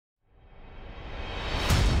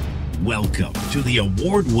Welcome to the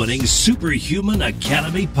award-winning SuperHuman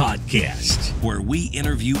Academy podcast, where we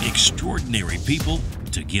interview extraordinary people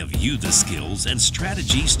to give you the skills and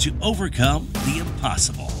strategies to overcome the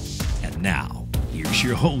impossible. And now, here's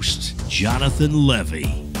your host, Jonathan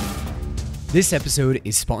Levy. This episode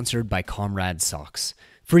is sponsored by Comrade Socks.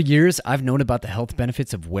 For years, I've known about the health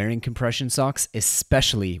benefits of wearing compression socks,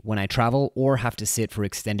 especially when I travel or have to sit for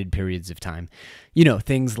extended periods of time. You know,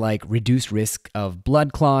 things like reduced risk of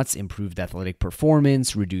blood clots, improved athletic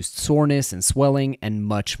performance, reduced soreness and swelling, and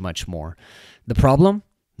much, much more. The problem?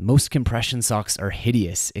 Most compression socks are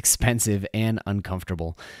hideous, expensive, and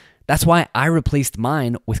uncomfortable. That's why I replaced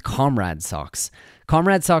mine with Comrade Socks.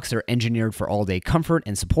 Comrade Socks are engineered for all-day comfort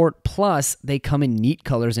and support, plus they come in neat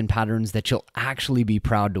colors and patterns that you'll actually be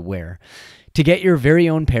proud to wear. To get your very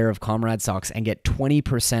own pair of Comrade Socks and get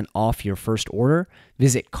 20% off your first order,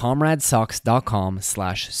 visit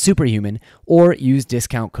comradesocks.com/superhuman or use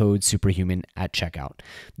discount code superhuman at checkout.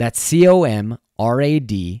 That's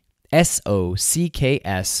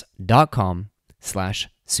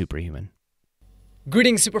comradesocks.com/superhuman.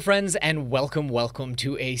 Greetings, Super Friends, and welcome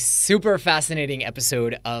to a super fascinating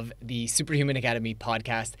episode of the SuperHuman Academy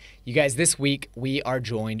podcast. You guys, this week we are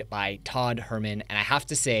joined by Todd Herman, and I have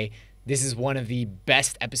to say, this is one of the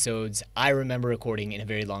best episodes I remember recording in a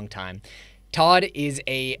very long time. Todd is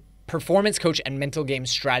a performance coach and mental game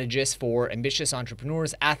strategist for ambitious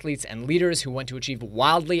entrepreneurs, athletes, and leaders who want to achieve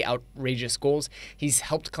wildly outrageous goals. He's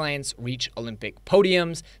helped clients reach Olympic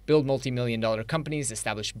podiums, build multi-million-dollar companies,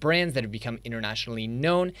 establish brands that have become internationally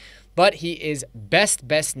known. But he is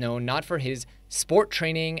best known not for his sport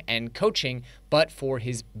training and coaching, but for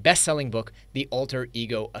his best-selling book, The Alter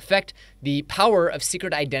Ego Effect, The Power of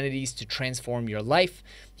Secret Identities to Transform Your Life.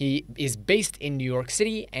 He is based in New York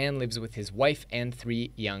City and lives with his wife and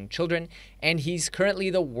 3 young children, and he's currently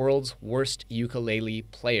the world's worst ukulele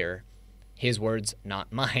player. His words,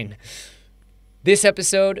 not mine. This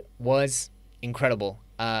episode was incredible,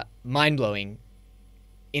 mind-blowing,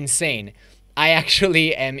 insane. I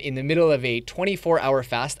actually am in the middle of a 24-hour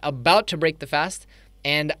fast, about to break the fast,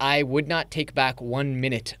 and I would not take back 1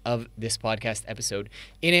 minute of this podcast episode.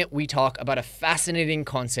 In it, we talk about a fascinating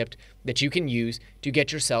concept that you can use to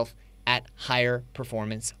get yourself at higher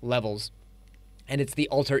performance levels, and it's the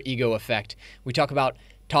alter ego effect. We talk about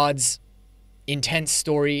Todd's intense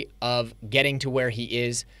story of getting to where he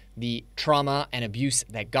is, the trauma and abuse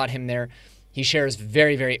that got him there. He shares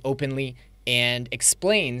very, very openly and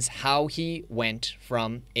explains how he went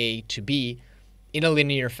from A to B in a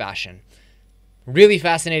linear fashion. Really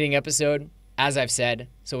fascinating episode, as I've said.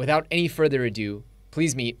 So without any further ado,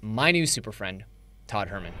 please meet my new super friend, Todd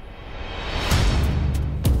Herman.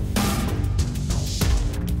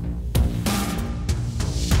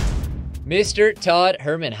 Mr. Todd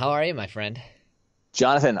Herman, how are you, my friend?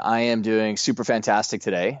 Jonathan, I am doing super fantastic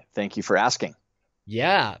today. Thank you for asking.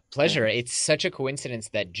 Yeah, pleasure. It's such a coincidence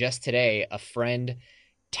that just today a friend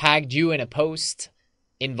tagged you in a post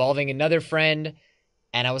involving another friend,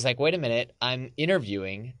 and I was like, wait a minute, I'm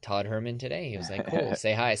interviewing Todd Herman today. He was like, cool,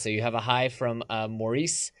 say hi. So you have a hi from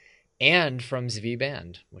Maurice and from Zvi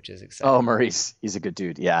Band, which is exciting. Oh, Maurice, he's a good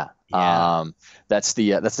dude. Yeah. That's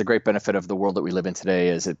the great benefit of the world that we live in today,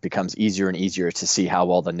 is it becomes easier and easier to see how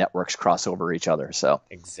well the networks cross over each other. So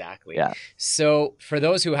exactly. Yeah. So for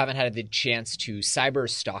those who haven't had the chance to cyber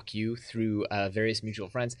stalk you through various mutual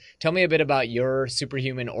friends, tell me a bit about your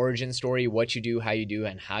superhuman origin story, what you do,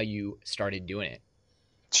 and how you started doing it.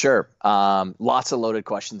 Sure. Lots of loaded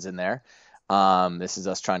questions in there. This is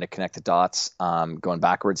us trying to connect the dots, going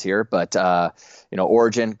backwards here. But,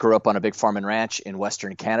 origin, grew up on a big farm and ranch in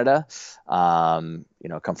Western Canada. Come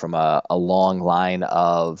from a long line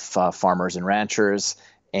of farmers and ranchers.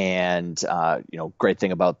 And, great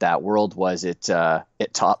thing about that world was it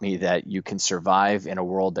taught me that you can survive in a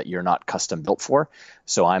world that you're not custom built for.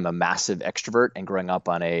 So I'm a massive extrovert, and growing up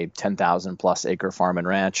on a 10,000 plus acre farm and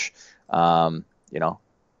ranch,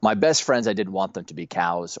 my best friends, I didn't want them to be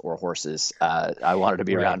cows or horses. I wanted to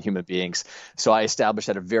be around human beings. So I established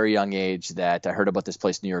at a very young age that I heard about this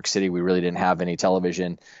place in New York City. We really didn't have any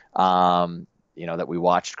television, that we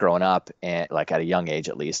watched growing up, and like at a young age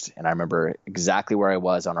at least. And I remember exactly where I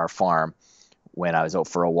was on our farm when I was out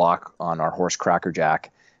for a walk on our horse Cracker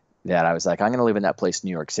Jack, that I was like, I'm going to live in that place in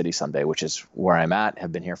New York City someday, which is where I'm at,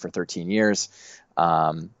 have been here for 13 years.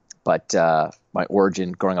 But my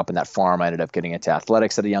origin growing up in that farm, I ended up getting into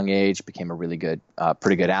athletics at a young age, became a really good,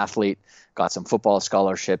 pretty good athlete, got some football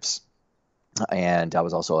scholarships, and I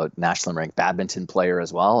was also a nationally ranked badminton player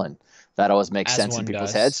as well. And that always makes sense in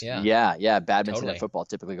people's heads. Yeah, badminton totally. and football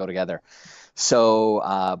typically go together.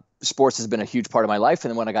 So sports has been a huge part of my life.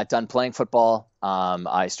 And then when I got done playing football,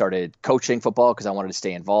 I started coaching football because I wanted to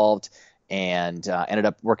stay involved, and ended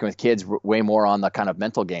up working with kids way more on the kind of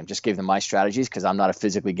mental game. Just gave them my strategies because I'm not a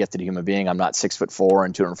physically gifted human being. I'm not 6'4"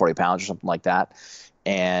 and 240 pounds or something like that.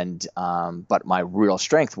 And but my real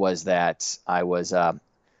strength was that I was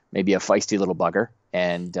maybe a feisty little bugger.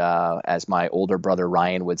 And as my older brother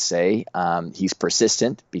Ryan would say, he's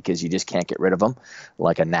persistent because you just can't get rid of him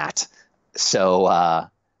like a gnat. So,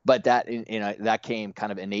 but that, that came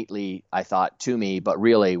kind of innately, I thought, to me. But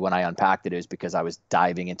really, when I unpacked it, it was because I was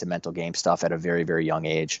diving into mental game stuff at a very, very young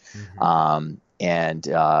age. And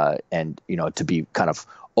to be kind of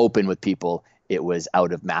open with people, it was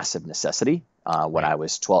out of massive necessity. When I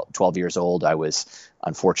was 12 years old, I was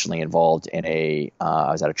unfortunately involved in I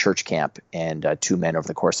was at a church camp, and two men over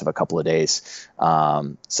the course of a couple of days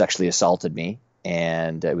sexually assaulted me.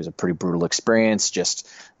 And it was a pretty brutal experience, just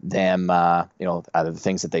them, either the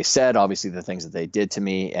things that they said, obviously the things that they did to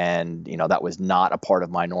me. And, that was not a part of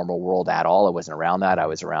my normal world at all. I wasn't around that. I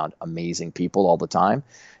was around amazing people all the time.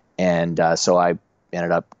 And so I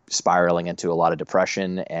ended up spiraling into a lot of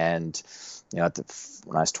depression. And, when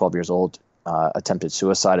I was 12 years old, attempted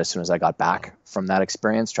suicide as soon as I got back from that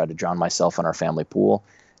experience, tried to drown myself in our family pool.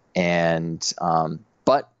 And,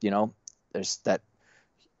 but, there's that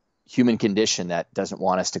human condition that doesn't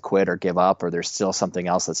want us to quit or give up, or there's still something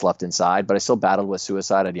else that's left inside. But I still battled with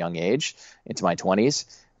suicide at a young age into my 20s.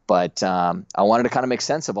 But I wanted to kind of make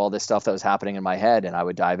sense of all this stuff that was happening in my head. And I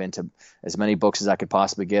would dive into as many books as I could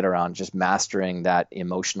possibly get around just mastering that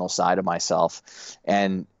emotional side of myself.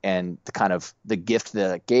 And the kind of the gift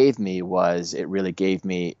that it gave me was it really gave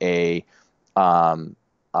me the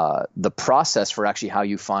process for actually how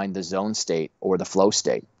you find the zone state or the flow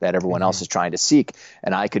state that everyone else is trying to seek.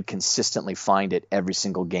 And I could consistently find it every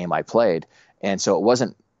single game I played. And so it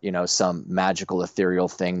wasn't, some magical ethereal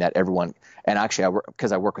thing that everyone, and actually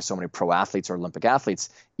because I work with so many pro athletes or Olympic athletes,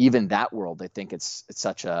 even that world, they think it's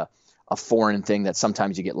such a foreign thing that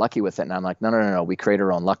sometimes you get lucky with it. And I'm like, no, we create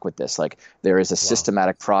our own luck with this. Like there is a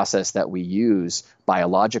systematic process that we use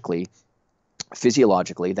biologically,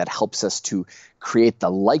 physiologically, that helps us to create the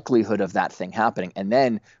likelihood of that thing happening. And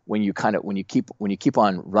then when you keep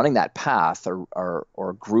on running that path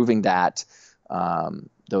or grooving that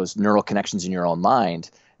those neural connections in your own mind,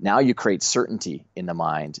 now you create certainty in the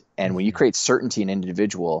mind. And when you create certainty in an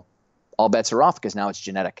individual, all bets are off because now it's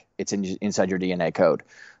genetic. It's inside your DNA code.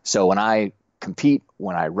 So when I compete,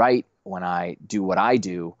 when I write, when I do what I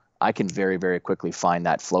do, I can very, very quickly find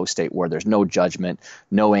that flow state where there's no judgment,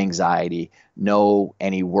 no anxiety, no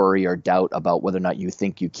any worry or doubt about whether or not you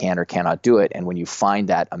think you can or cannot do it. And when you find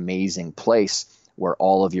that amazing place where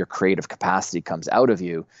all of your creative capacity comes out of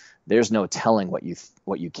you, there's no telling what you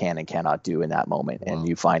can and cannot do in that moment. Wow. And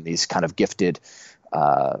you find these kind of gifted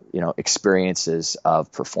experiences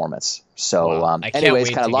of performance. So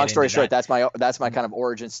anyways, kind of long story short, that's my kind of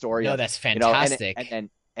origin story. No, that's fantastic.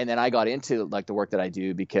 And then I got into like the work that I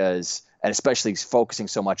do because, and especially focusing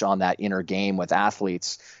so much on that inner game with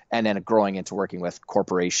athletes, and then growing into working with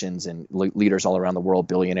corporations and leaders all around the world,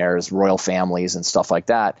 billionaires, royal families and stuff like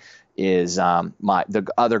that, is the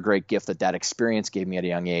other great gift that experience gave me at a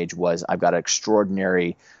young age was I've got an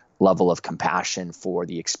extraordinary level of compassion for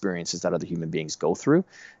the experiences that other human beings go through.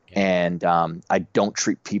 And I don't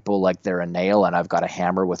treat people like they're a nail and I've got a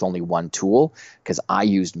hammer with only one tool, because I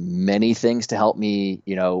used many things to help me,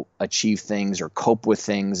 achieve things or cope with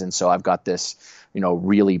things. And so I've got this,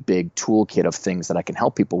 really big toolkit of things that I can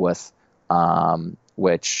help people with,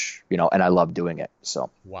 which, and I love doing it. So.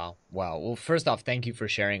 Wow. Well, first off, thank you for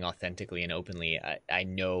sharing authentically and openly. I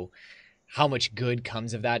know how much good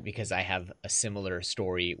comes of that because I have a similar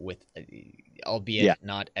story with, albeit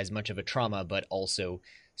not as much of a trauma, but also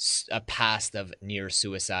a past of near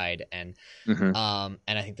suicide. And I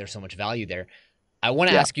think there's so much value there. I want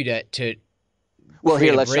to ask you to well,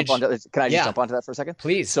 here, let's jump onto, can I just jump onto that for a second?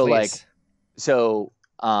 Please. So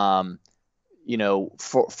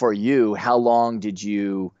for you, how long did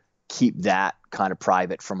you keep that kind of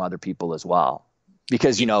private from other people as well?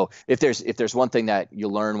 Because, if there's one thing that you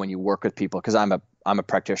learn when you work with people, because I'm a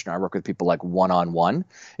practitioner, I work with people like one-on-one,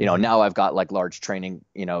 now I've got like large training,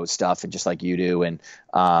 stuff, and just like you do. And,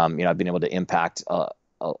 I've been able to impact a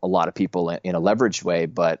lot of people in a leveraged way,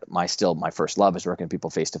 but my first love is working with people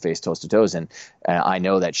face to face, toes to toes. And I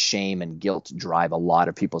know that shame and guilt drive a lot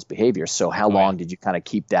of people's behavior. So how long did you kind of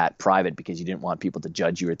keep that private because you didn't want people to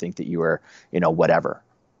judge you or think that you were, whatever?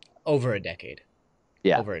 Over a decade.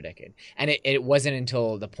 Yeah. Over a decade. And it wasn't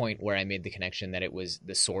until the point where I made the connection that it was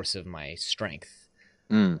the source of my strength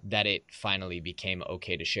that it finally became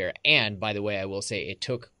okay to share. And by the way, I will say it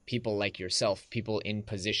took people like yourself, people in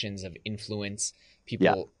positions of influence,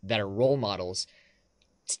 people that are role models,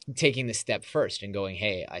 taking the step first and going,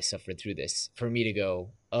 hey, I suffered through this, for me to go,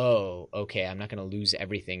 oh, okay, I'm not going to lose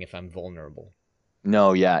everything if I'm vulnerable.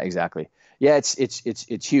 No, yeah, exactly. Yeah,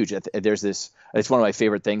 it's huge. There's this. It's one of my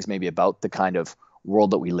favorite things, maybe, about the kind of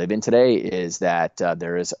world that we live in today, is that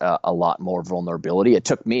there is a lot more vulnerability. It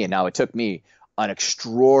took me an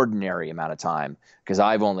extraordinary amount of time, because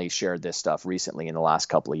I've only shared this stuff recently in the last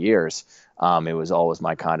couple of years. It was always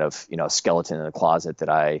my kind of skeleton in the closet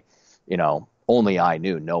that only I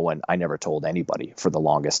knew. I never told anybody for the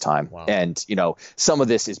longest time. Wow. And some of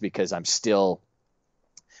this is because I'm still.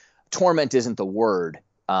 Torment isn't the word,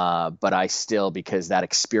 but I still, because that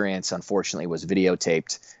experience unfortunately was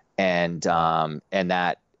videotaped, and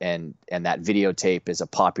that videotape is a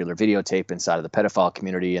popular videotape inside of the pedophile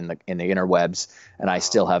community in the interwebs, and I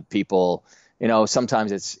still have people.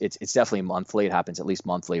 Sometimes it's definitely monthly. It happens at least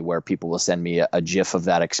monthly, where people will send me a GIF of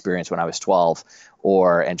that experience when I was 12,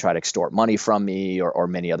 and try to extort money from me, or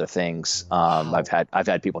many other things. Wow. I've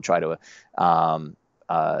had people try to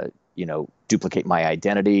duplicate my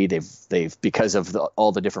identity. They've because of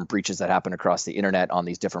all the different breaches that happen across the internet on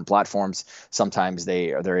these different platforms. Sometimes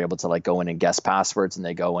they're able to go in and guess passwords, and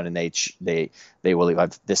they go in and they will.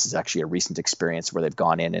 This is actually a recent experience where they've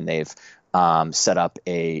gone in and they've set up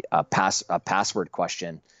a password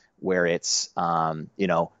question where it's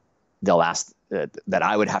they'll ask that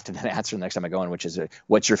I would have to then answer the next time I go in, which is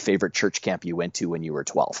what's your favorite church camp you went to when you were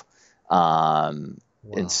 12? Wow.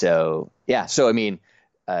 And so I mean.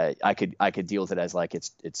 I could deal with it as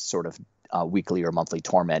it's sort of weekly or monthly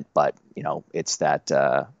torment, but it's that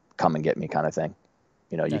come and get me kind of thing.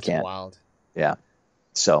 That's you can't. Wild. Yeah.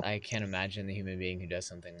 So I can't imagine the human being who does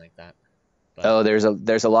something like that. But,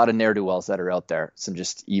 there's a lot of ne'er-do-wells that are out there, some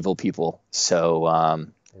just evil people. So, wow.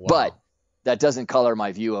 But that doesn't color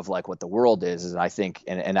my view of what the world is. And I think,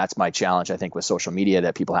 and that's my challenge, I think, with social media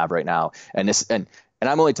that people have right now. And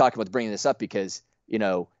I'm only talking about bringing this up because,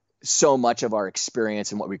 so much of our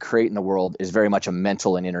experience and what we create in the world is very much a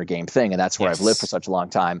mental and inner game thing. And that's where I've lived for such a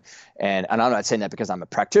long time. And I'm not saying that because I'm a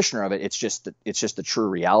practitioner of it. It's just the true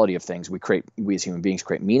reality of things. We as human beings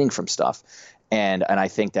create meaning from stuff. And I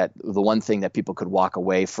think that the one thing that people could walk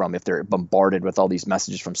away from if they're bombarded with all these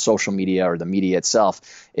messages from social media or the media itself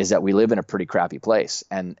is that we live in a pretty crappy place.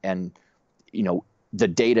 And the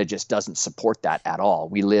data just doesn't support that at all.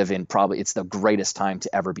 We live in it's the greatest time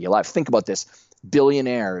to ever be alive. Think about this.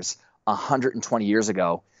 Billionaires 120 years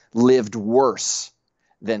ago lived worse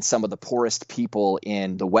than some of the poorest people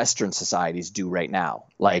in the Western societies do right now.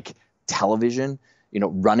 Like television,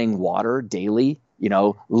 running water daily,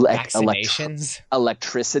 vaccinations,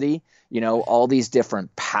 electricity, all these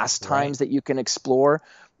different pastimes that you can explore,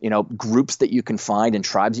 groups that you can find and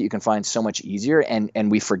tribes that you can find so much easier. And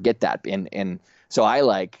we forget that. And so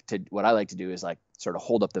what I like to do is sort of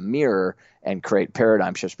hold up the mirror and create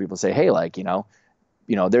paradigm shifts. People say, hey,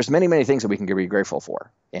 there's many, many things that we can be grateful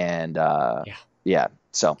for. And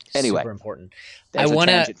so anyway, super important. There's a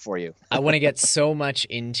tangent for you. I want to get so much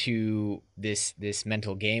into this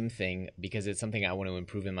mental game thing because it's something I want to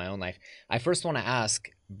improve in my own life. I first want to ask,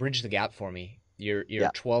 bridge the gap for me. You're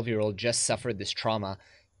a 12-year-old, just suffered this trauma.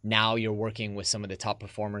 Now you're working with some of the top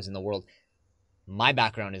performers in the world. My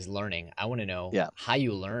background is learning. I want to know how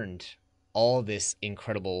you learned all this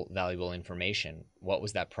incredible, valuable information. What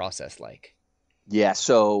was that process like? Yeah,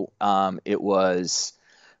 so it was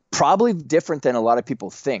probably different than a lot of people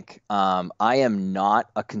think. I am not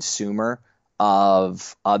a consumer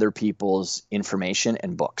of other people's information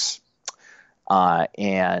and books.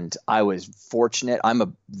 And I was fortunate. I'm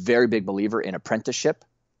a very big believer in apprenticeship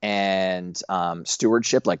and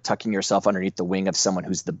stewardship, like tucking yourself underneath the wing of someone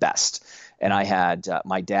who's the best. And I had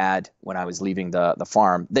my dad, when I was leaving the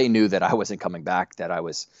farm, they knew that I wasn't coming back, that I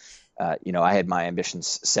was, I had my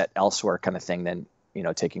ambitions set elsewhere kind of thing than,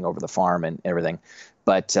 taking over the farm and everything.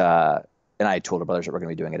 But, and I had told our brothers that we're going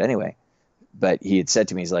to be doing it anyway. But he had said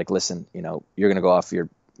to me, he's like, listen, you're going to go off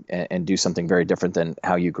and do something very different than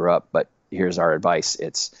how you grew up. But here's our advice.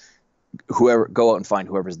 It's go out and find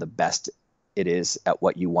whoever's the best it is at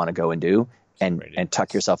what you want to go and do, and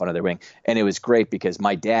tuck yourself under their wing. And it was great because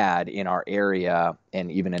my dad in our area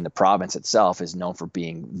and even in the province itself is known for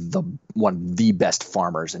being one of the best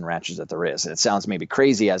farmers and ranchers that there is. And it sounds maybe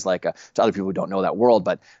crazy as to other people who don't know that world,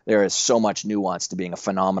 but there is so much nuance to being a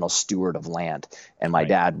phenomenal steward of land. And my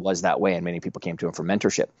dad was that way, and many people came to him for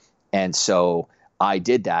mentorship. And so I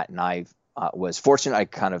did that, and I was fortunate.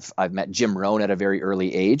 I've met Jim Rohn at a very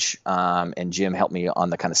early age, and Jim helped me on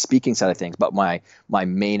the kind of speaking side of things. But my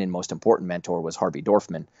main and most important mentor was Harvey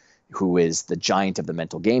Dorfman, who is the giant of the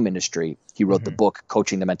mental game industry. He wrote the book,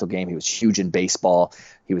 Coaching the Mental Game. He was huge in baseball.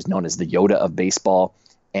 He was known as the Yoda of baseball.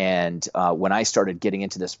 And when I started getting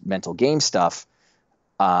into this mental game stuff,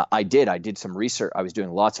 I did some research. I was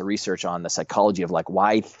doing lots of research on the psychology of like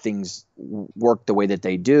why things work the way that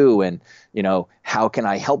they do. And, how can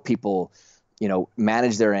I help people,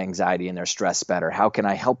 manage their anxiety and their stress better? How can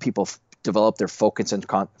I help people develop their focus and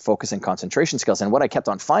concentration skills? And what I kept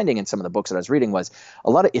on finding in some of the books that I was reading was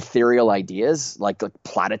a lot of ethereal ideas, like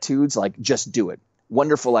platitudes, like just do it.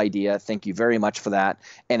 Wonderful idea. Thank you very much for that.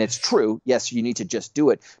 And it's true. Yes, you need to just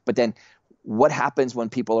do it. But then what happens when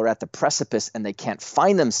people are at the precipice and they can't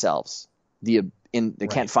find themselves?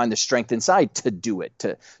 Can't find the strength inside to do it,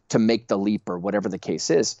 to make the leap or whatever the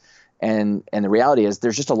case is. And the reality is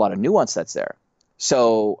there's just a lot of nuance that's there.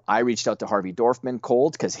 So I reached out to Harvey Dorfman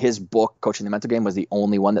cold because his book, Coaching the Mental Game, was the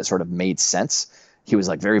only one that sort of made sense. He was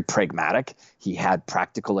like very pragmatic. He had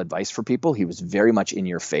practical advice for people. He was very much in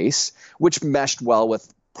your face, which meshed well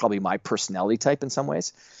with probably my personality type in some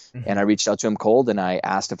ways. And I reached out to him cold and I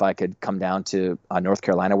asked if I could come down to North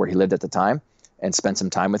Carolina where he lived at the time and spend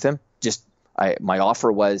some time with him. My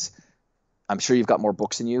offer was, I'm sure you've got more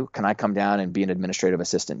books than you. Can I come down and be an administrative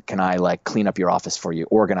assistant? Can I like clean up your office for you,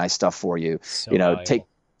 organize stuff for you,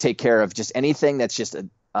 take care of just anything that's just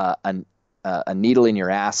a needle in your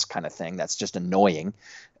ass kind of thing that's just annoying.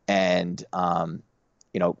 And I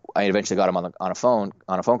eventually got him on a phone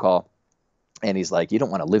call. And he's like, you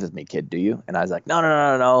don't want to live with me, kid, do you? And I was like, no.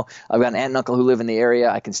 I've got an aunt and uncle who live in the area.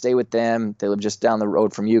 I can stay with them. They live just down the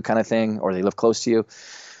road from you kind of thing, or they live close to you.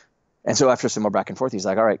 And so after some more back and forth, he's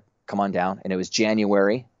like, all right, come on down. And it was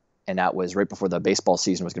January, and that was right before the baseball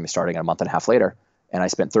season was going to be starting a month and a half later. And I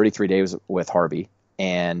spent 33 days with Harvey.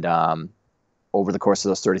 And over the course of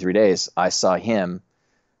those 33 days, I saw him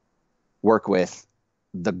work with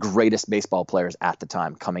the greatest baseball players at the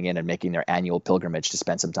time coming in and making their annual pilgrimage to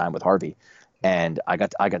spend some time with Harvey. And I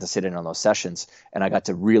got to sit in on those sessions, and I got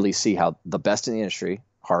to really see how the best in the industry,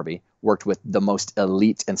 Harvey, worked with the most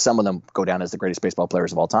elite, and some of them go down as the greatest baseball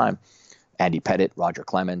players of all time. Andy Pettitte, Roger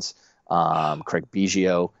Clemens, Craig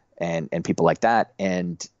Biggio, and people like that.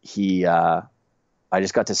 And I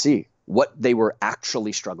just got to see what they were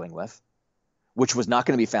actually struggling with, which was not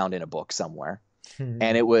going to be found in a book somewhere.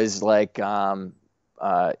 And it was like,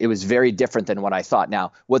 it was very different than what I thought.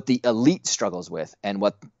 Now, what the elite struggles with and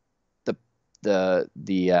what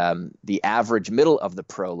the average middle of the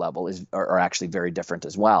pro level are actually very different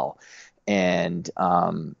as well.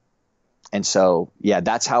 And so, yeah,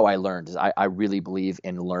 that's how I learned. I really believe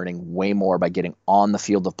in learning way more by getting on the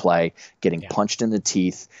field of play, getting punched in the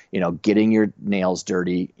teeth, getting your nails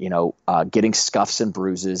dirty, getting scuffs and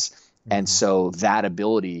bruises. And so that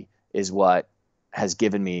ability is what has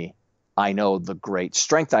given me, I know, the great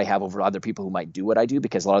strength I have over other people who might do what I do,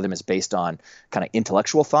 because a lot of them is based on kind of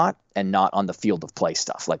intellectual thought and not on the field of play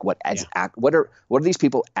stuff. Like what are these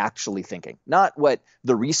people actually thinking? Not what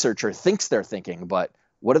the researcher thinks they're thinking, but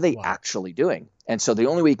what are they actually doing? And so the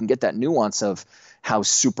only way you can get that nuance of how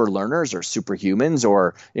super learners or superhumans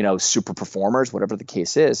or, super performers, whatever the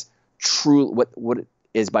case is, what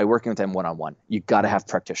is by working with them one-on-one. You got to have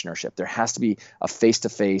practitionership. There has to be a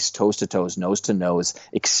face-to-face, toes-to-toes, nose-to-nose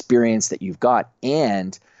experience that you've got,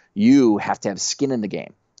 and you have to have skin in the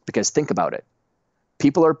game. Because think about it.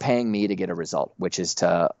 People are paying me to get a result, which is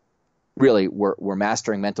to really we're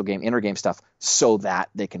mastering mental game, inner game stuff so that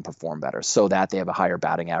they can perform better, so that they have a higher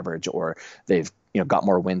batting average, or they've got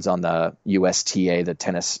more wins on the USTA, the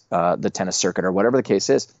tennis circuit, or whatever the case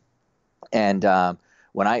is. And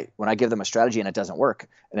when I give them a strategy and it doesn't work,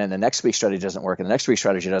 and then the next week's strategy doesn't work, and the next week's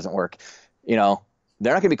strategy doesn't work, they're not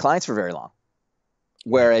going to be clients for very long.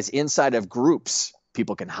 Whereas inside of groups,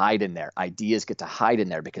 people can hide in there. Ideas get to hide in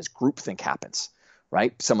there because groupthink happens,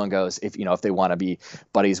 right? Someone goes, if they want to be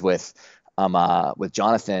buddies with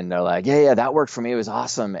Jonathan, they're like, yeah, that worked for me. It was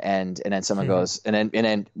awesome. And then someone goes, and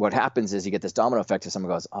then what happens is you get this domino effect of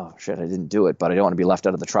someone goes, oh shit, I didn't do it, but I don't want to be left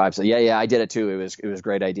out of the tribe. So yeah, I did it too. It was a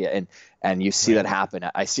great idea. And you see that happen.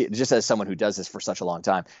 I see it just as someone who does this for such a long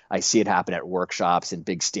time. I see it happen at workshops in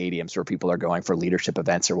big stadiums where people are going for leadership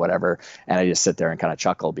events or whatever. And I just sit there and kind of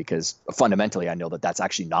chuckle, because fundamentally I know that that's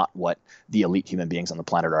actually not what the elite human beings on the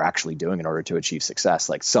planet are actually doing in order to achieve success.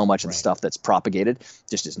 Like so much of the stuff that's propagated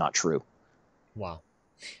just is not true. Wow.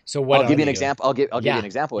 So what I'll give you an example. I'll give you an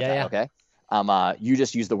example with that. Okay. You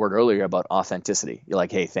just used the word earlier about authenticity. You're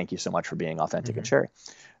like, hey, thank you so much for being authentic and sharing.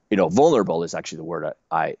 Vulnerable is actually the word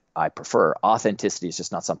I prefer. Authenticity is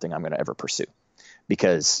just not something I'm going to ever pursue,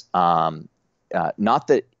 because not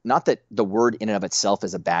that the word in and of itself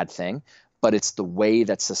is a bad thing, but it's the way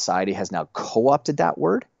that society has now co-opted that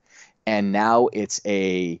word. And now it's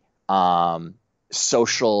a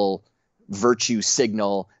social virtue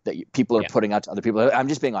signal that people are putting out to other people. I'm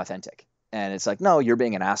just being authentic. And it's like, no, you're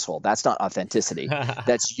being an asshole. That's not authenticity.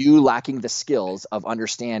 That's you lacking the skills of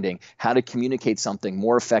understanding how to communicate something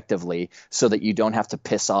more effectively so that you don't have to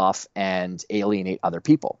piss off and alienate other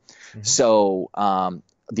people. Mm-hmm. So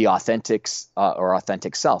the authentics or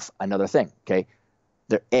authentic self, another thing, okay?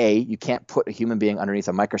 You can't put a human being underneath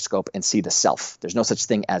a microscope and see the self. There's no such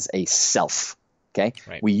thing as a self. Okay.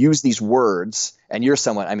 Right. We use these words, and you're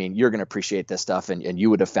someone, I mean, you're going to appreciate this stuff, and you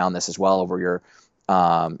would have found this as well over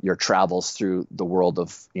your travels through the world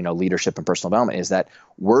of, leadership and personal development, is that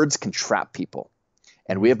words can trap people.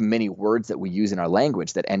 And we have many words that we use in our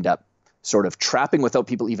language that end up sort of trapping without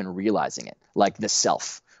people even realizing it, like the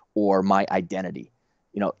self or my identity.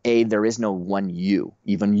 There is no one you.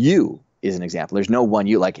 Even you is an example. There's no one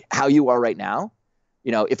you. Like how you are right now.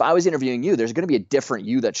 If I was interviewing you, there's going to be a different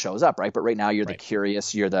you that shows up, right? But right now you're the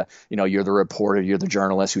curious, you're the reporter, you're the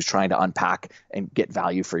journalist who's trying to unpack and get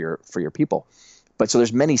value for your people. But so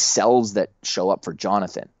there's many selves that show up for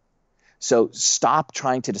Jonathan. So stop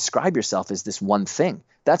trying to describe yourself as this one thing.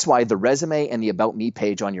 That's why the resume and the About Me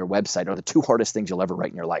page on your website are the two hardest things you'll ever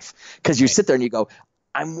write in your life. Because you sit there and you go,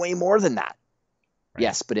 I'm way more than that. Right.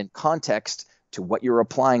 Yes, but in context to what you're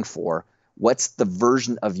applying for, what's the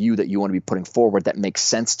version of you that you want to be putting forward that makes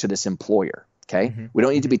sense to this employer? Okay. Mm-hmm. We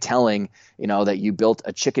don't need to be telling, that you built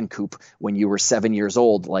a chicken coop when you were 7 years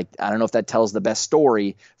old. Like, I don't know if that tells the best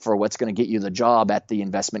story for what's going to get you the job at the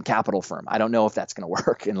investment capital firm. I don't know if that's going to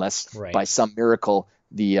work unless by some miracle,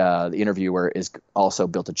 the interviewer is also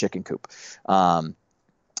built a chicken coop. And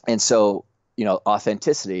so,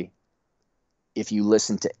 authenticity, if you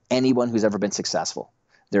listen to anyone who's ever been successful,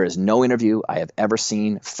 there is no interview I have ever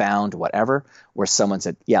seen, found, whatever, where someone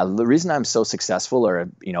said, yeah, the reason I'm so successful or,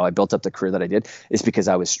 I built up the career that I did is because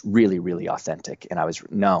I was really, really authentic. And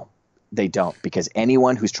no, they don't. Because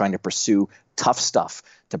anyone who's trying to pursue tough stuff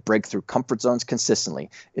to break through comfort zones consistently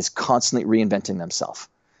is constantly reinventing themselves.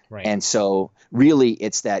 Right. And so really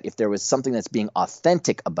it's that if there was something that's being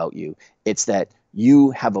authentic about you, it's that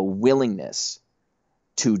you have a willingness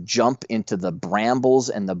to jump into the brambles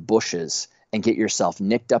and the bushes and get yourself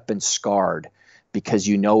nicked up and scarred, because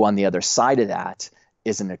on the other side of that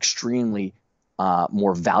is an extremely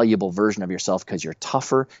more valuable version of yourself, because you're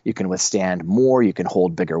tougher, you can withstand more, you can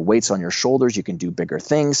hold bigger weights on your shoulders, you can do bigger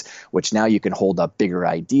things, which now you can hold up bigger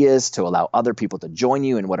ideas to allow other people to join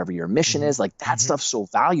you in whatever your mission is. Like that stuff's so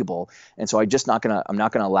valuable. And so I'm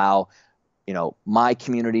not gonna allow, my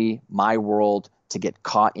community, my world to get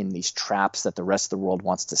caught in these traps that the rest of the world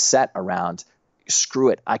wants to set around. Screw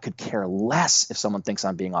it. I could care less if someone thinks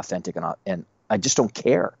I'm being authentic, and I just don't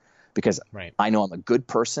care, because I know I'm a good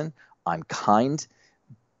person. I'm kind,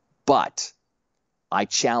 but I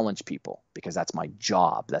challenge people because that's my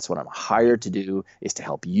job. That's what I'm hired to do, is to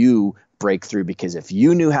help you break through, because if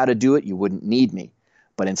you knew how to do it, you wouldn't need me.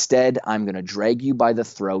 But instead, I'm going to drag you by the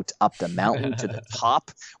throat up the mountain to the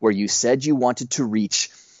top where you said you wanted to reach,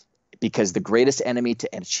 because the greatest enemy to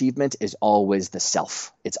achievement is always the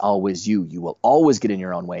self. It's always you. You will always get in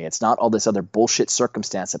your own way. It's not all this other bullshit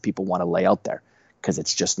circumstance that people want to lay out there, because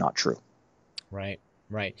it's just not true. Right.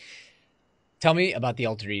 Tell me about the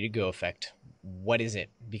alter ego effect. What is it?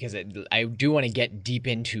 Because I do want to get deep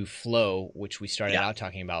into flow, which we started out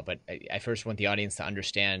talking about, but I first want the audience to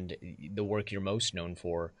understand the work you're most known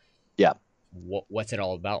for. Yeah. What's it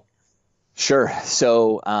all about? Sure.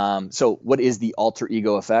 So what is the alter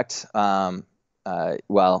ego effect?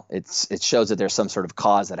 Well, it shows that there's some sort of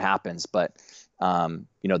cause that happens, but the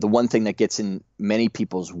one thing that gets in many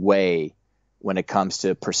people's way when it comes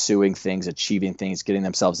to pursuing things, achieving things, getting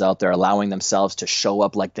themselves out there, allowing themselves to show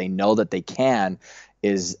up like they know that they can,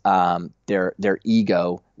 is their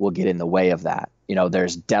ego will get in the way of that.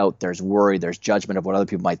 There's doubt, there's worry, there's judgment of what other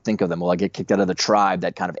people might think of them. Will I get kicked out of the tribe?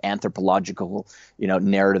 That kind of anthropological,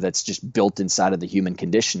 narrative that's just built inside of the human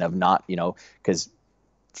condition of not, because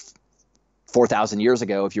 4,000 years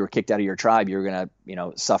ago, if you were kicked out of your tribe, you were going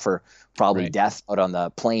to, suffer probably death out on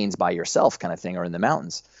the plains by yourself, kind of thing, or in the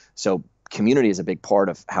mountains. So community is a big part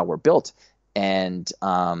of how we're built. And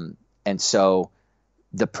so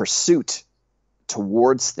the pursuit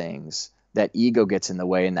towards things, that ego gets in the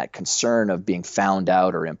way, and that concern of being found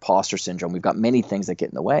out or imposter syndrome. We've got many things that get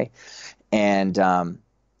in the way. And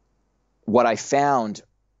what I found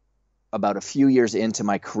about a few years into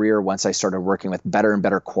my career, once I started working with better and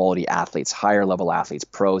better quality athletes, higher level athletes,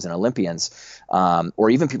 pros and Olympians, or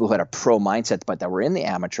even people who had a pro mindset but that were in the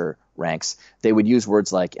amateur ranks, they would use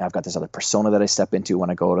words like, I've got this other persona that I step into when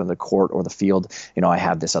I go to the court or the field. I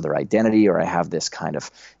have this other identity, or I have this kind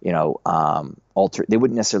of, alter. They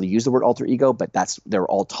wouldn't necessarily use the word alter ego, but they're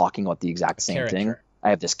all talking about the exact same thing. I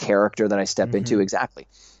have this character that I step into, exactly,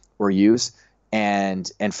 or use. And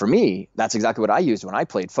for me, that's exactly what I used when I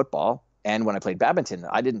played football and when I played badminton.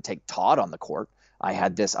 I didn't take Todd on the court. I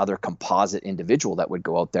had this other composite individual that would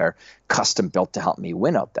go out there, custom built to help me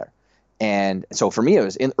win out there. And so for me, it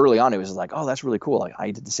was early on, it was like, oh, that's really cool. Like,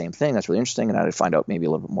 I did the same thing. That's really interesting. And I had to find out maybe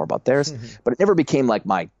a little bit more about theirs, but it never became like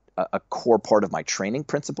a core part of my training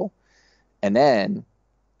principle. And then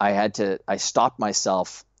I stopped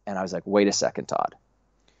myself and I was like, wait a second, Todd,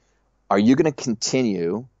 are you going to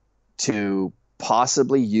continue to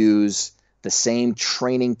possibly use the same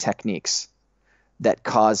training techniques that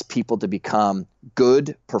cause people to become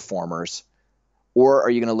good performers? Or are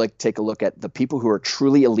you going to take a look at the people who are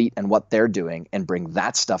truly elite and what they're doing and bring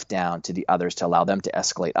that stuff down to the others to allow them to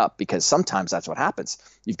escalate up? Because sometimes that's what happens.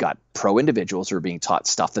 You've got pro individuals who are being taught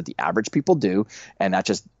stuff that the average people do, and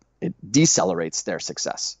it decelerates their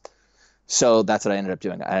success. So that's what I ended up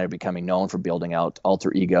doing. I ended up becoming known for building out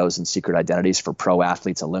alter egos and secret identities for pro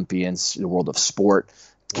athletes, Olympians, the world of sport.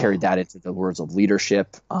 Carried that into the worlds of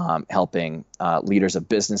leadership, helping leaders of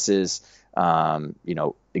businesses,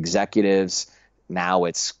 executives. Now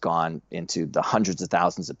it's gone into the hundreds of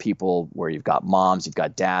thousands of people where you've got moms, you've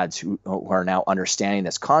got dads who are now understanding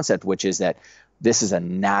this concept, which is that this is a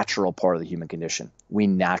natural part of the human condition. We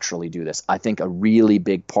naturally do this. I think a really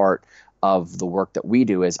big part of the work that we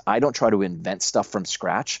do is I don't try to invent stuff from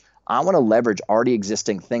scratch. I want to leverage already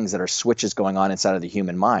existing things that are switches going on inside of the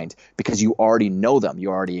human mind because you already know them. You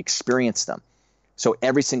already experienced them. So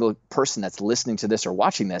every single person that's listening to this or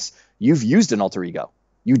watching this, you've used an alter ego.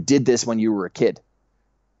 You did this when you were a kid.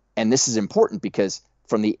 And this is important because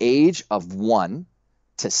from the age of 1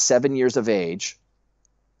 to 7 years of age,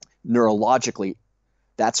 neurologically,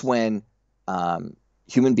 that's when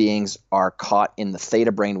human beings are caught in the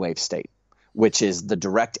theta brainwave state, which is the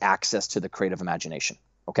direct access to the creative imagination.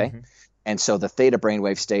 Okay. Mm-hmm. And so the theta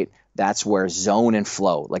brainwave state, that's where zone and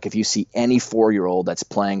flow. Like if you see any 4-year-old that's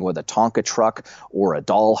playing with a Tonka truck or a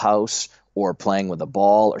dollhouse or playing with a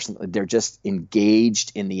ball or something, they're just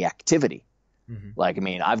engaged in the activity. Mm-hmm. Like,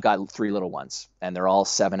 I've got 3 little ones and they're all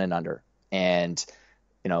 7 and under. And,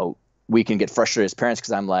 we can get frustrated as parents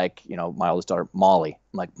because I'm like, my oldest daughter, Molly,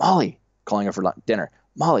 I'm like, Molly, calling her for dinner.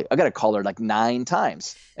 Molly, I got to call her like 9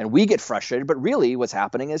 times. And we get frustrated. But really what's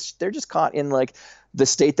happening is they're just caught in like the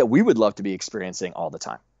state that we would love to be experiencing all the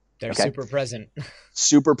time. They're super present.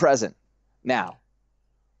 Super present. Now,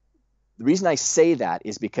 the reason I say that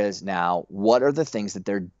is because now what are the things that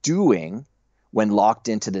they're doing when locked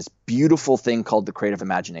into this beautiful thing called the creative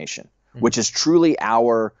imagination, which is truly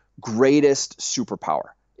our greatest superpower,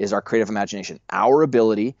 is our creative imagination, our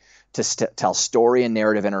ability to tell story and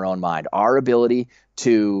narrative in our own mind, our ability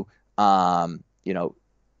to,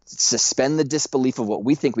 suspend the disbelief of what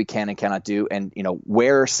we think we can and cannot do and,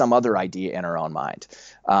 wear some other idea in our own mind,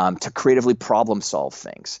 to creatively problem solve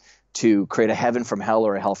things, to create a heaven from hell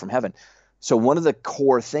or a hell from heaven. So one of the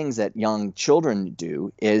core things that young children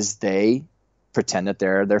do is they pretend that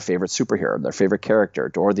they're their favorite superhero, their favorite character,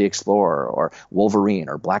 Dora the Explorer or Wolverine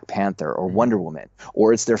or Black Panther or Wonder Woman,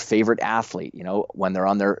 or it's their favorite athlete, when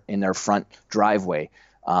they're in their front driveway,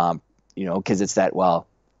 because it's that, well,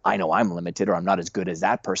 I know I'm limited or I'm not as good as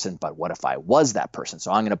that person, but what if I was that person?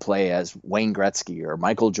 So I'm going to play as Wayne Gretzky or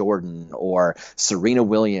Michael Jordan or Serena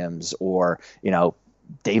Williams or,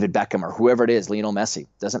 David Beckham or whoever it is, Lionel Messi,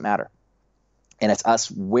 doesn't matter. And it's us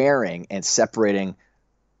wearing and separating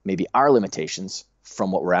maybe our limitations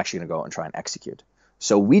from what we're actually going to go out and try and execute.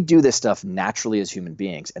 So we do this stuff naturally as human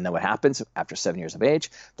beings. And then what happens after 7 years of age,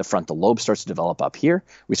 the frontal lobe starts to develop up here.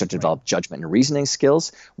 We start to develop judgment and reasoning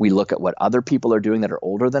skills. We look at what other people are doing that are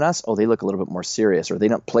older than us. Oh, they look a little bit more serious, or they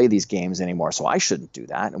don't play these games anymore, so I shouldn't do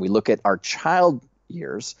that. And we look at our child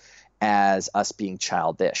years as us being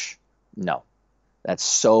childish. No, that's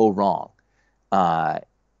so wrong.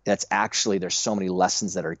 That's actually, there's so many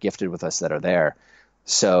lessons that are gifted with us that are there.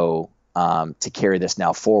 So to carry this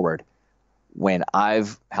now forward, when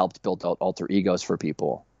I've helped build out alter egos for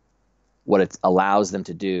people, what it allows them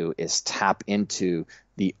to do is tap into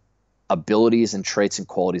the abilities and traits and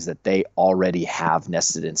qualities that they already have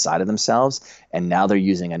nested inside of themselves. And now they're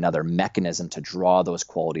using another mechanism to draw those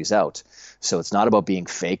qualities out. So it's not about being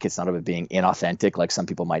fake. It's not about being inauthentic like some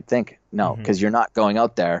people might think. No, because you're not going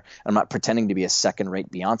out there. I'm not pretending to be a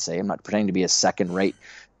second-rate Beyonce. I'm not pretending to be a second-rate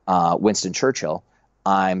Winston Churchill.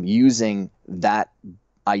 I'm using that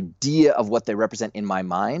idea of what they represent in my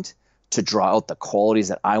mind to draw out the qualities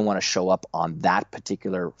that I want to show up on that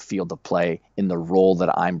particular field of play in the role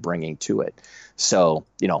that I'm bringing to it. So,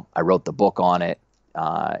 I wrote the book on it,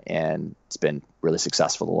 and it's been really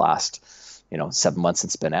successful the last 7 months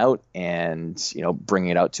it's been out, and, bringing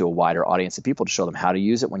it out to a wider audience of people to show them how to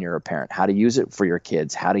use it when you're a parent, how to use it for your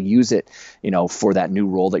kids, how to use it, for that new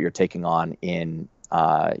role that you're taking on in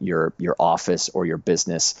your office or your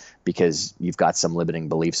business, because you've got some limiting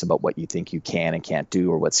beliefs about what you think you can and can't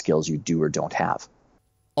do, or what skills you do or don't have.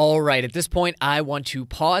 All right, at this point, I want to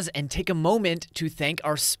pause and take a moment to thank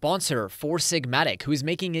our sponsor, Four Sigmatic, who is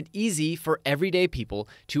making it easy for everyday people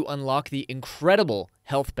to unlock the incredible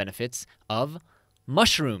health benefits of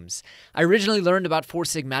mushrooms. I originally learned about Four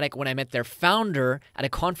Sigmatic when I met their founder at a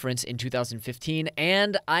conference in 2015,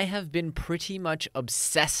 and I have been pretty much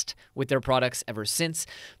obsessed with their products ever since.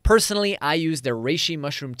 Personally, I use their reishi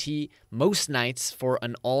mushroom tea most nights for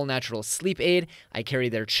an all-natural sleep aid. I carry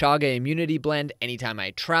their chaga immunity blend anytime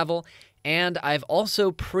I travel. And I've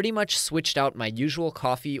also pretty much switched out my usual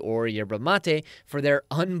coffee or yerba mate for their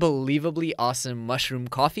unbelievably awesome mushroom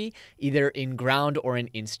coffee, either in ground or in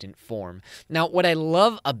instant form. Now, what I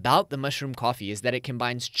love about the mushroom coffee is that it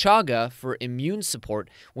combines chaga for immune support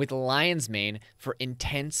with lion's mane for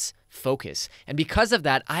intense focus. And because of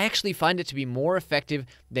that, I actually find it to be more effective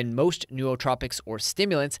than most nootropics or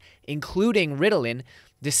stimulants, including Ritalin,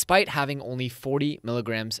 despite having only 40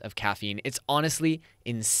 milligrams of caffeine. It's honestly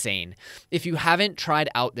insane. If you haven't tried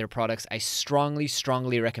out their products, I strongly,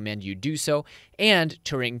 strongly recommend you do so. And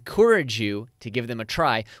to encourage you to give them a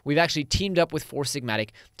try, we've actually teamed up with Four Sigmatic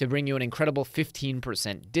to bring you an incredible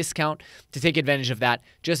 15% discount. To take advantage of that,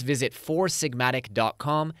 just visit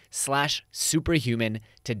foursigmatic.com/superhuman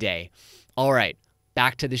today. All right,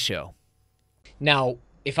 back to the show. Now,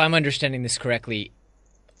 if I'm understanding this correctly,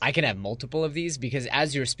 I can have multiple of these, because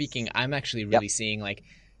as you're speaking, I'm actually really seeing, like,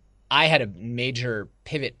 I had a major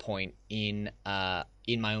pivot point in my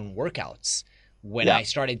own workouts when I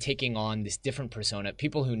started taking on this different persona.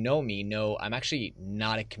 People who know me know I'm actually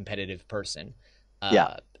not a competitive person.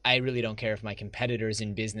 I really don't care if my competitors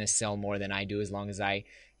in business sell more than I do, as long as I,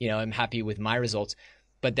 am happy with my results.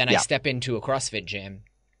 But then I step into a CrossFit gym,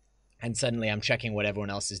 and suddenly I'm checking what everyone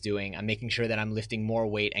else is doing. I'm making sure that I'm lifting more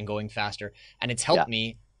weight and going faster. And it's helped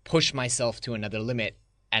me push myself to another limit.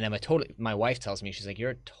 And my wife tells me, she's like, you're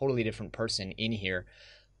a totally different person in here.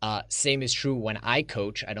 Same is true when I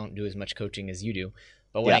coach. I don't do as much coaching as you do,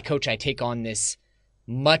 but when I coach, I take on this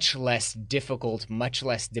much less difficult, much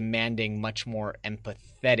less demanding, much more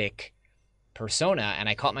empathetic persona. And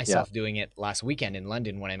I caught myself doing it last weekend in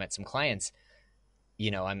London when I met some clients.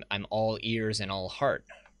 I'm all ears and all heart.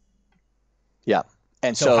 Yeah.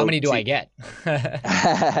 And so how many do I get?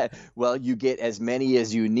 Well, you get as many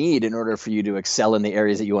as you need in order for you to excel in the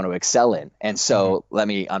areas that you want to excel in. And so let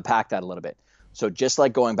me unpack that a little bit. So just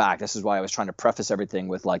like going back, this is why I was trying to preface everything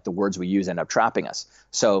with, like, the words we use end up trapping us.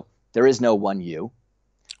 So there is no one you.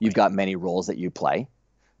 You've got many roles that you play.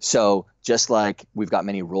 So just like we've got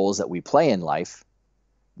many roles that we play in life,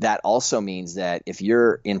 that also means that if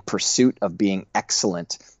you're in pursuit of being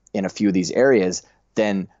excellent in a few of these areas,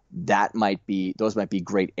 then those might be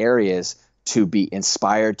great areas to be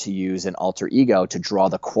inspired to use an alter ego to draw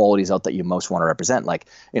the qualities out that you most want to represent. Like,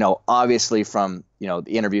 obviously from, the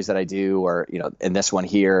interviews that I do, or, in this one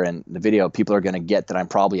here and the video, people are going to get that I'm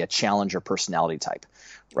probably a challenger personality type,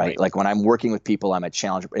 right? Like when I'm working with people, I'm a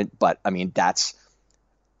challenger, but I mean, that's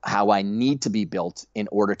how I need to be built in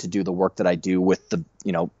order to do the work that I do with the,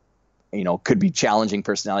 could be challenging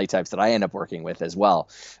personality types that I end up working with as well.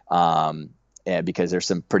 Because there's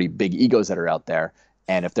some pretty big egos that are out there.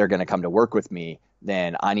 And if they're going to come to work with me,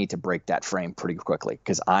 then I need to break that frame pretty quickly,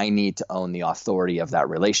 because I need to own the authority of that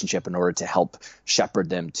relationship in order to help shepherd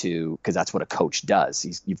them to, because that's what a coach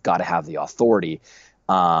does. You've got to have the authority,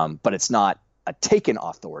 but it's not a taken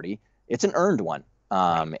authority. It's an earned one.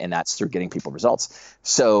 And that's through getting people results.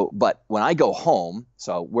 So, but when I go home,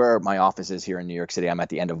 so where my office is here in New York City, I'm at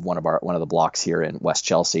the end of one of the blocks here in West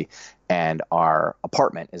Chelsea, and our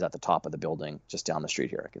apartment is at the top of the building just down the street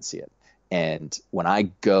here. I can see it. And when I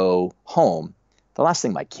go home, the last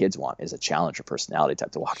thing my kids want is a challenger personality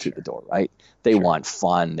type to walk through the door, right? They want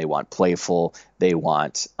fun, they want playful, they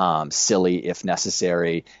want silly if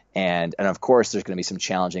necessary. And of course, there's going to be some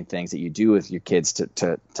challenging things that you do with your kids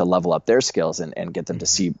to level up their skills and get them to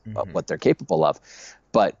see what they're capable of.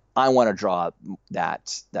 But I want to draw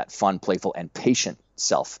that fun, playful, and patient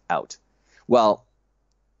self out. Well,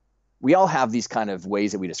 we all have these kind of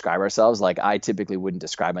ways that we describe ourselves. Like, I typically wouldn't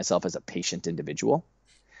describe myself as a patient individual.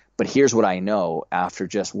 But here's what I know after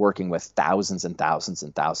just working with thousands and thousands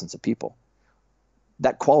and thousands of people.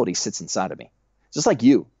 That quality sits inside of me, just like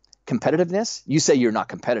you. competitiveness, you say you're not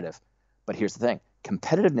competitive, but here's the thing.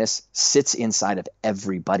 Competitiveness sits inside of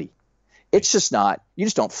everybody. It's just not, you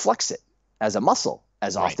just don't flex it as a muscle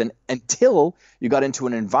as often until you got into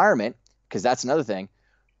an environment, because that's another thing.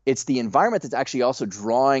 It's the environment that's actually also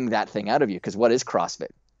drawing that thing out of you. Because what is CrossFit?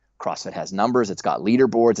 CrossFit has numbers. It's got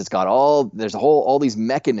leaderboards. It's got all these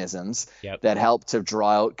mechanisms that help to draw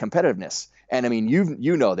out competitiveness. And I mean,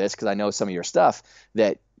 you know this because I know some of your stuff,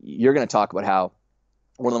 that you're going to talk about how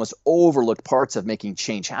one of the most overlooked parts of making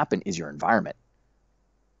change happen is your environment.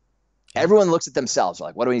 Everyone looks at themselves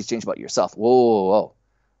like, what do we need to change about yourself? Whoa.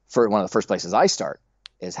 For one of the first places I start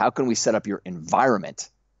is, how can we set up your environment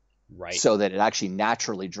so that it actually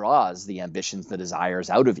naturally draws the ambitions, the desires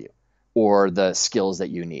out of you, or the skills that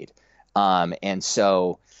you need. And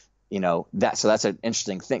so, that's an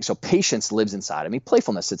interesting thing. So patience lives inside of me,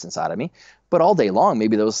 playfulness sits inside of me, but all day long,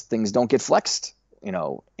 maybe those things don't get flexed,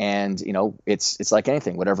 and it's like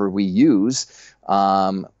anything, whatever we use,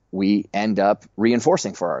 we end up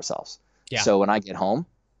reinforcing for ourselves. Yeah. So when I get home,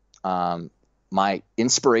 my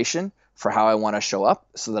inspiration for how I want to show up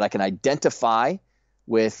so that I can identify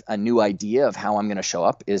with a new idea of how I'm going to show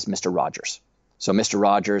up is Mr. Rogers. So Mr.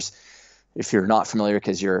 Rogers, if you're not familiar,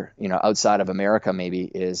 because you're, outside of America, maybe,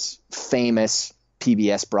 is famous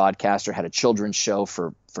PBS broadcaster, had a children's show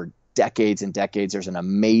for decades and decades. There's an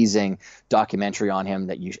amazing documentary on him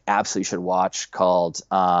that you absolutely should watch called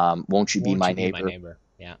Won't You Be My Neighbor?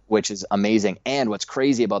 Yeah. Which is amazing. And what's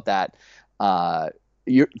crazy about that,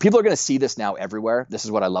 people are going to see this now everywhere. This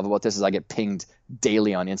is what I love about this, is I get pinged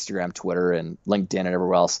daily on Instagram, Twitter, and LinkedIn and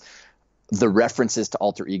everywhere else. The references to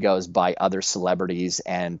alter egos by other celebrities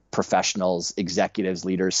and professionals, executives,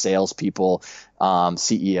 leaders, salespeople,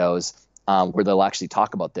 CEOs, where they'll actually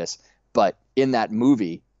talk about this. But in that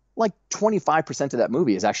movie, like 25% of that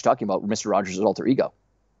movie is actually talking about Mr. Rogers' alter ego.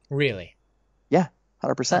 Really? Yeah,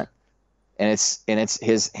 100%. And it's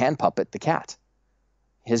his hand puppet, the cat.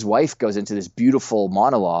 His wife goes into this beautiful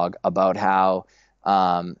monologue about how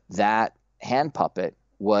that hand puppet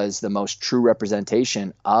was the most true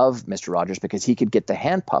representation of Mr. Rogers, because he could get the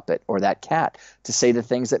hand puppet, or that cat, to say the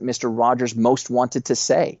things that Mr. Rogers most wanted to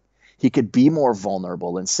say. He could be more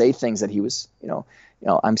vulnerable and say things that he was,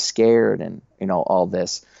 I'm scared, and all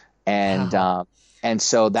this. And and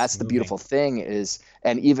so that's the beautiful thing is,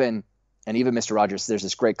 and even Mr. Rogers, there's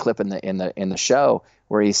this great clip in the show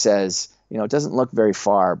where he says, it doesn't look very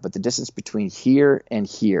far, but the distance between here and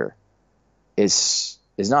here is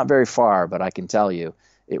not very far, but I can tell you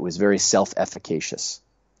it was very self-efficacious.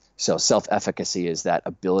 So self-efficacy is that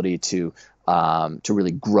ability to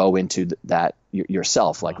really grow into that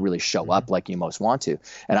yourself, like really show up like you most want to.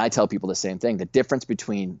 And I tell people the same thing. The difference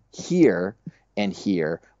between here and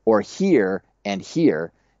here, or here and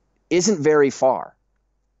here, isn't very far.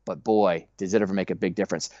 But boy, does it ever make a big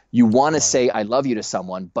difference. You want to say I love you to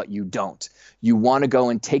someone, but you don't. You want to go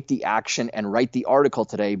and take the action and write the article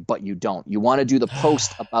today, but you don't. You want to do the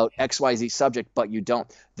post about XYZ subject, but you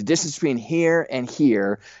don't. The distance between here and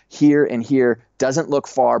here, here and here doesn't look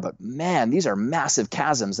far, but man, these are massive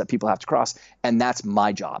chasms that people have to cross. And that's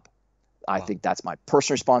my job. I think that's my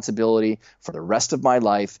personal responsibility for the rest of my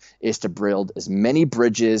life, is to build as many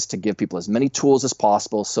bridges, to give people as many tools as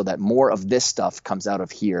possible so that more of this stuff comes out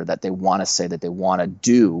of here that they want to say, that they want to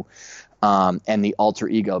do. And the alter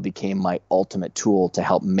ego became my ultimate tool to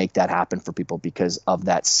help make that happen for people because of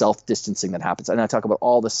that self-distancing that happens. And I talk about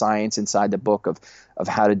all the science inside the book of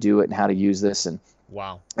how to do it and how to use this. And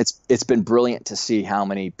it's been brilliant to see how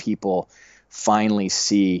many people finally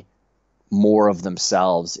see more of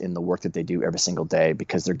themselves in the work that they do every single day,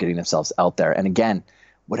 because they're getting themselves out there. And again,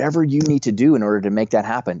 whatever you need to do in order to make that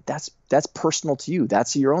happen, that's personal to you.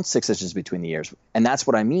 That's your own 6 inches between the ears. And that's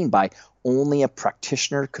what I mean by only a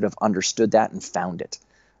practitioner could have understood that and found it.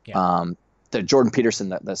 Yeah. The Jordan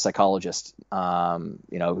Peterson, the psychologist,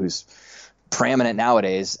 who's preeminent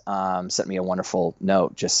nowadays, sent me a wonderful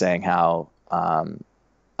note just saying how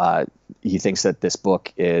he thinks that this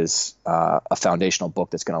book is a foundational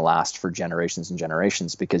book that's going to last for generations and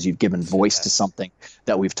generations, because you've given voice to something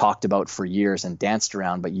that we've talked about for years and danced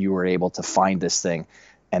around, but you were able to find this thing.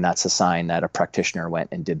 And that's a sign that a practitioner went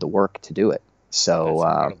and did the work to do it.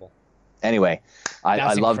 So anyway,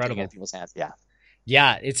 I love getting in people's hands. Yeah.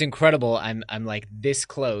 Yeah, it's incredible. I'm like this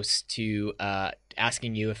close to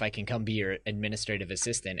asking you if I can come be your administrative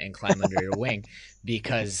assistant and climb under your wing,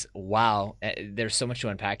 because wow, there's so much to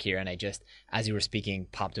unpack here. And I just, as you were speaking,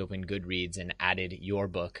 popped open Goodreads and added your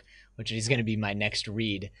book, which is going to be my next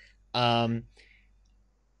read. I'm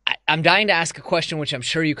dying to ask a question, which I'm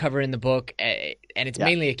sure you cover in the book, and it's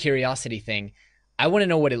mainly a curiosity thing. I want to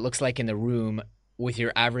know what it looks like in the room with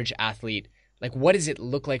your average athlete Like, what does it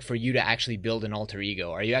look like for you to actually build an alter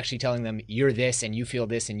ego? Are you actually telling them you're this and you feel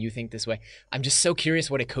this and you think this way? I'm just so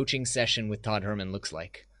curious what a coaching session with Todd Herman looks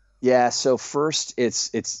like. Yeah. So first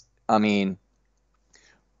I mean,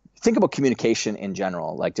 think about communication in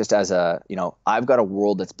general, like just as I've got a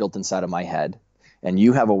world that's built inside of my head and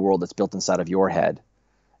you have a world that's built inside of your head.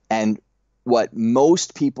 And what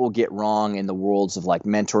most people get wrong in the worlds of like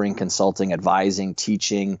mentoring, consulting, advising,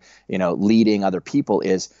 teaching, leading other people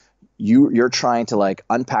is you're trying to like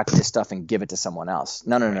unpack this stuff and give it to someone else.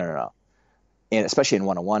 No. And especially in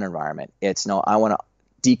one-on-one environment, it's no, I want to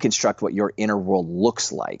deconstruct what your inner world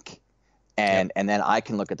looks like. And then I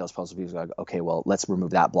can look at those puzzle pieces and go, okay, well, let's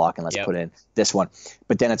remove that block and let's put in this one.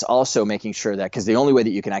 But then it's also making sure that, because the only way that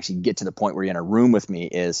you can actually get to the point where you're in a room with me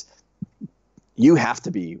is you have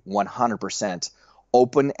to be 100%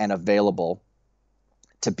 open and available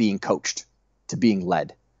to being coached, to being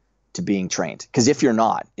led, to being trained. Because if you're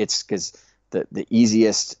not, it's because the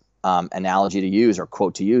easiest analogy to use or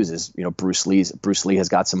quote to use is, Bruce Lee has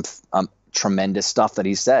got some tremendous stuff that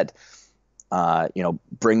he said.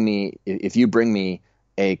 If you bring me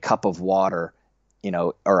a cup of water,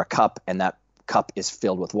 or a cup, and that cup is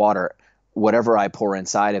filled with water, whatever I pour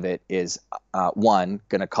inside of it is one,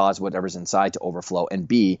 going to cause whatever's inside to overflow, and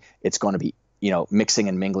B, it's going to be, mixing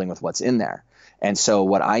and mingling with what's in there. And so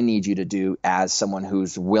what I need you to do as someone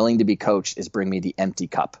who's willing to be coached is bring me the empty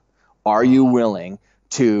cup. Are you willing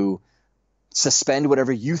to suspend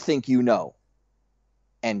whatever you think you know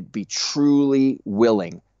and be truly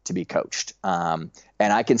willing to be coached? And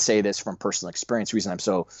I can say this from personal experience. The reason I'm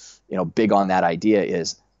so, big on that idea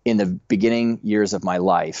is in the beginning years of my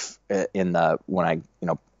life,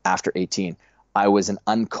 after 18, I was an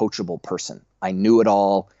uncoachable person. I knew it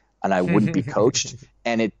all and I wouldn't be coached.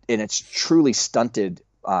 And it's truly stunted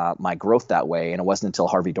my growth that way. And it wasn't until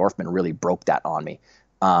Harvey Dorfman really broke that on me.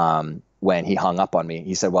 When he hung up on me,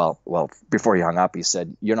 he said, well, before he hung up, he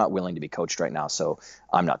said, you're not willing to be coached right now, so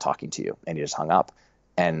I'm not talking to you. And he just hung up.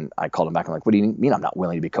 And I called him back. I'm like, what do you mean I'm not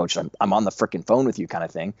willing to be coached? I'm on the freaking phone with you, kind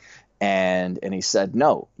of thing. And he said,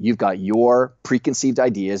 no, you've got your preconceived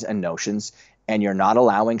ideas and notions, and you're not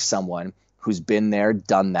allowing someone who's been there,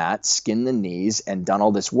 done that, skinned the knees, and done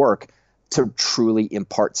all this work to truly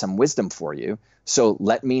impart some wisdom for you. So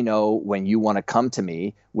let me know when you want to come to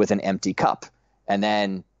me with an empty cup. And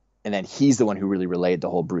then he's the one who really relayed the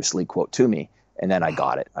whole Bruce Lee quote to me. And then I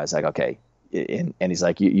got it. I was like, okay. And he's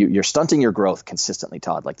like, you're stunting your growth consistently,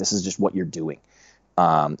 Todd. Like, this is just what you're doing.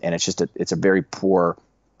 And it's a very poor,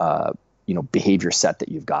 behavior set that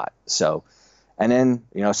you've got. So, and then,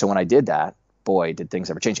 so when I did that, boy, did things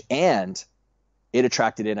ever change. And it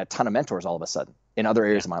attracted in a ton of mentors all of a sudden in other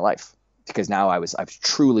areas of my life, because now I was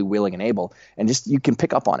truly willing and able, and just, you can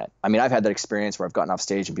pick up on it. I mean, I've had that experience where I've gotten off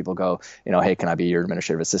stage and people go, hey, can I be your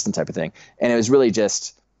administrative assistant type of thing? And it was really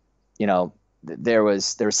just, there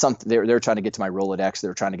was something, they were trying to get to my Rolodex. They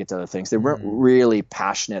were trying to get to other things. They weren't really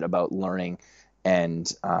passionate about learning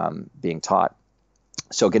and being taught.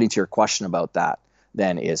 So getting to your question about that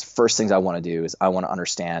then is, first things I want to do is I want to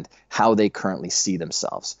understand how they currently see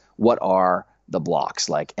themselves. What are the blocks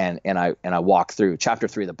like? And I walk through chapter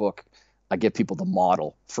 3 of the book. I give people the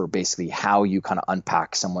model for basically how you kind of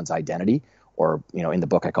unpack someone's identity, or, in the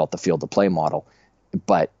book I call it the field to play model.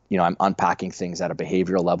 But, I'm unpacking things at a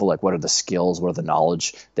behavioral level, like what are the skills, what are the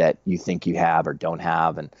knowledge that you think you have or don't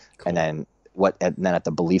have, and then at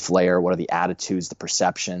the belief layer, what are the attitudes, the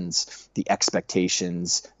perceptions, the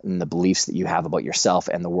expectations, and the beliefs that you have about yourself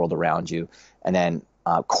and the world around you. And then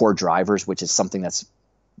core drivers, which is something that's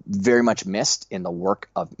very much missed in the work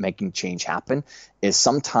of making change happen, is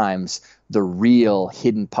sometimes the real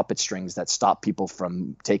hidden puppet strings that stop people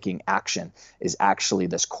from taking action is actually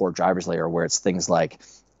this core drivers layer, where it's things like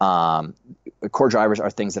core drivers are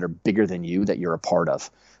things that are bigger than you, that you're a part of.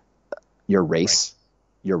 Your race,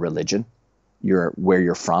 your religion, where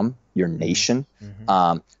you're from, your nation,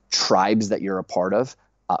 tribes that you're a part of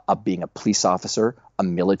being a police officer, a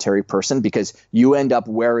military person, because you end up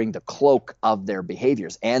wearing the cloak of their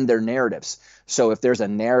behaviors and their narratives. So if there's a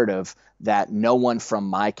narrative that no one from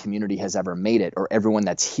my community has ever made it, or everyone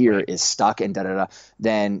that's here is stuck and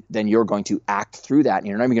then you're going to act through that, and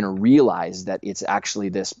you're not even going to realize that it's actually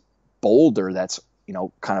this boulder that's,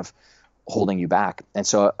 kind of holding you back. And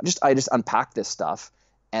so I just unpack this stuff,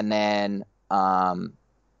 and then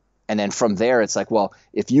from there, it's like, well,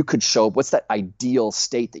 if you could show up, what's that ideal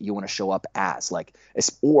state that you want to show up as? Like,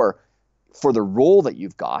 or for the role that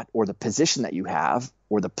you've got, or the position that you have,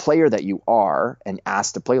 or the player that you are and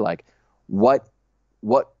asked to play, like, what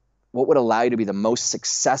what would allow you to be the most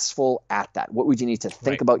successful at that? What would you need to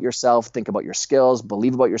think about yourself, think about your skills,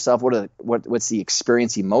 believe about yourself? What's the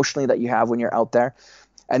experience emotionally that you have when you're out there?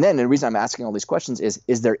 And then the reason I'm asking all these questions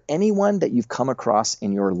is there anyone that you've come across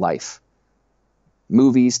in your life,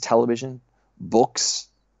 movies, television, books,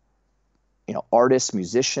 artists,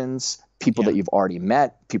 musicians, people that you've already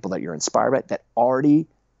met, people that you're inspired by, that already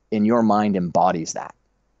in your mind embodies that?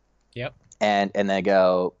 Yep. And they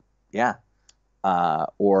go, yeah.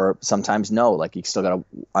 Or sometimes no, like you still got to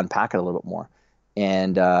unpack it a little bit more.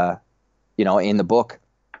 And, in the book,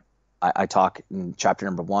 I talk in chapter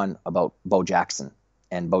number 1 about Bo Jackson.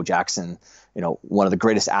 And Bo Jackson, one of the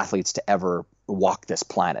greatest athletes to ever walk this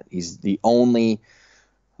planet. He's the only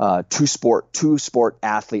two-sport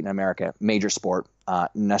athlete in America, major sport,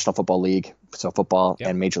 National Football League, so football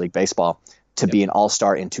and Major League Baseball, to be an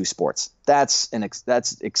all-star in 2 sports. That's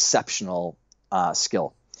exceptional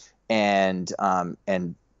skill. And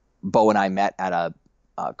Bo and I met at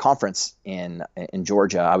a conference in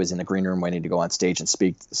Georgia. I was in the green room waiting to go on stage and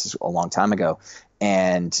speak. This is a long time ago.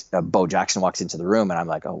 And Bo Jackson walks into the room, and I'm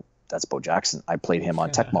like, oh, that's Bo Jackson. I played him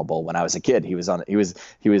on Tecmo Bowl when I was a kid. He was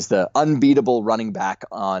the unbeatable running back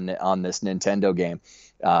on this Nintendo game.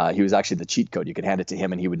 He was actually the cheat code. You could hand it to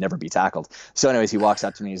him and he would never be tackled. So anyways, he walks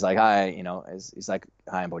up to me. He's like, hi, he's like,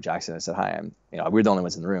 hi, I'm Bo Jackson. I said, hi, we're the only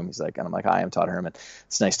ones in the room. He's like, and I'm like, hi, I'm Todd Herman.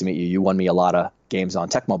 It's nice to meet you. You won me a lot of games on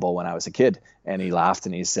Tecmo Bowl when I was a kid. And he laughed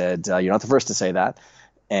and he said, you're not the first to say that.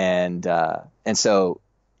 And so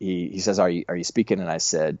he says, are you speaking? And I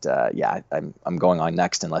said, yeah, I'm going on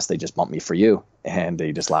next unless they just bump me for you. And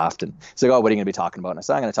he just laughed and said, oh, what are you going to be talking about? And I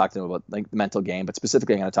said, I'm going to talk to them about like the mental game, but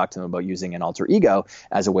specifically I'm going to talk to them about using an alter ego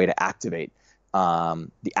as a way to activate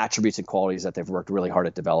the attributes and qualities that they've worked really hard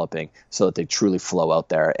at developing so that they truly flow out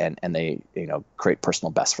there and they, create personal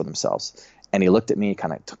best for themselves. And he looked at me,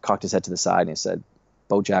 kind of cocked his head to the side and he said,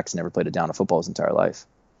 Bo Jackson never played a down of football his entire life.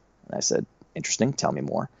 And I said, interesting. Tell me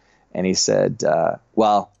more. And he said,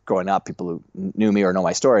 well, growing up, people who knew me or know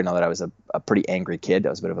my story know that I was a pretty angry kid. I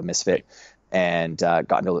was a bit of a misfit and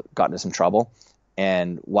got into some trouble.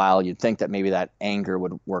 And while you'd think that maybe that anger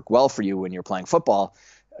would work well for you when you're playing football,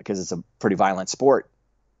 because it's a pretty violent sport,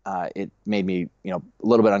 it made me, a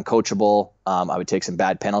little bit uncoachable. I would take some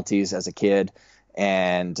bad penalties as a kid,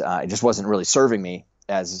 and it just wasn't really serving me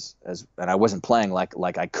and I wasn't playing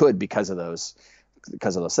like I could because of those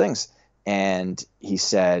things. And he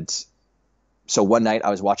said, so one night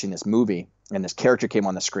I was watching this movie and this character came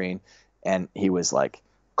on the screen and he was like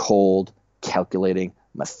cold, calculating,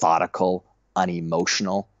 methodical,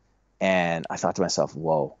 unemotional. And I thought to myself,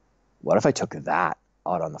 whoa, what if I took that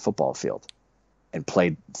out on the football field and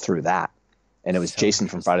played through that? And it was Jason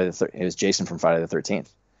from Friday the 13th.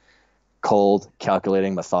 Cold,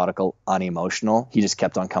 calculating, methodical, unemotional. He just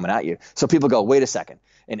kept on coming at you. So people go, wait a second.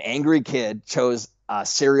 An angry kid chose a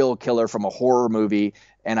serial killer from a horror movie.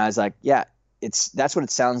 And I was like, yeah, that's what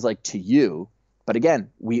it sounds like to you. But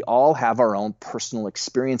again, we all have our own personal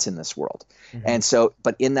experience in this world. Mm-hmm. And so,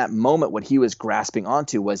 but in that moment, what he was grasping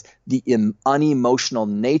onto was the unemotional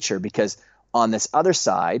nature, because on this other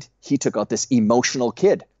side, he took out this emotional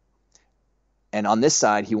kid. And on this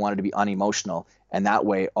side, he wanted to be unemotional. And that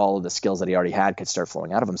way, all of the skills that he already had could start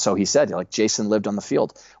flowing out of him. So he said, like, Jason lived on the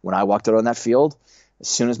field. When I walked out on that field, as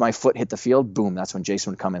soon as my foot hit the field, boom, that's when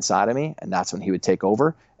Jason would come inside of me. And that's when he would take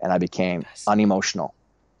over. And I became unemotional.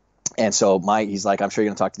 And so he's like, I'm sure you're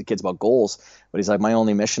going to talk to the kids about goals. But he's like, my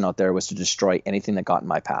only mission out there was to destroy anything that got in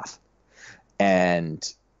my path. And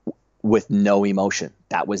with no emotion,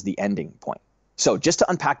 that was the ending point. So just to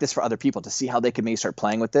unpack this for other people, to see how they can maybe start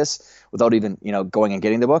playing with this without even, going and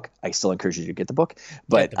getting the book. I still encourage you to get the book,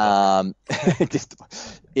 but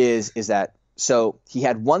is that, so he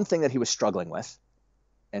had one thing that he was struggling with.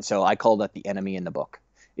 And so I call that the enemy in the book.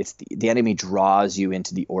 It's the enemy draws you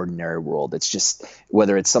into the ordinary world. It's just,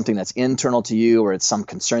 whether it's something that's internal to you or it's some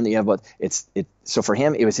concern that you have about so for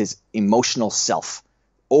him, it was his emotional self,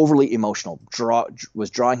 overly emotional, was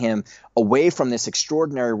drawing him away from this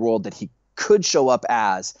extraordinary world that he could show up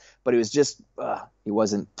as, but it was just, he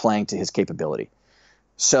wasn't playing to his capability.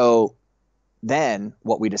 So then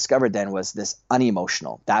what we discovered then was this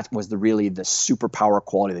unemotional. That was really the superpower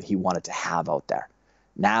quality that he wanted to have out there.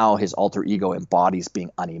 Now his alter ego embodies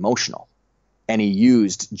being unemotional. And he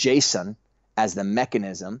used Jason as the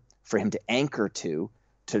mechanism for him to anchor to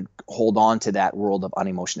hold on to that world of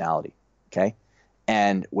unemotionality. Okay.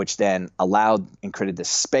 And which then allowed and created this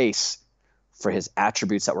space for his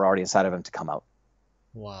attributes that were already inside of him to come out.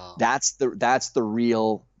 Wow. That's one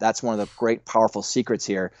of the great powerful secrets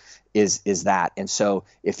here is that. And so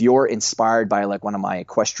if you're inspired by, like, one of my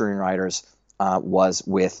equestrian riders was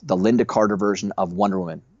with the Linda Carter version of Wonder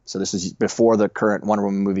Woman. So this was before the current Wonder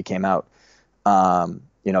Woman movie came out.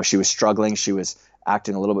 She was struggling. She was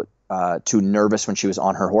acting a little bit too nervous when she was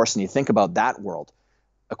on her horse. And you think about that world,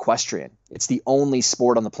 equestrian. It's the only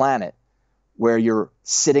sport on the planet where you're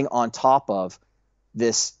sitting on top of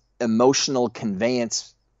this emotional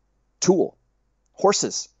conveyance tool.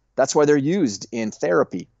 Horses. That's why they're used in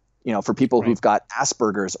therapy, for people who've got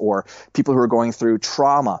Asperger's or people who are going through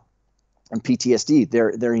trauma and PTSD.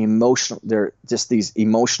 They're emotional. They're just these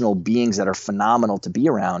emotional beings that are phenomenal to be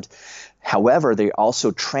around. However, they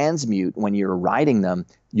also transmute, when you're riding them,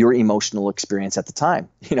 your emotional experience at the time.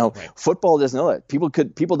 Football doesn't know it.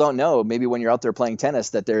 People don't know, maybe when you're out there playing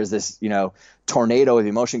tennis, that there's this, tornado of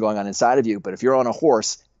emotion going on inside of you. But if you're on a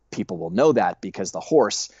horse, people will know that, because the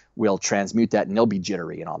horse will transmute that and they'll be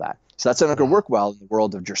jittery and all that. So that's not going to work well in the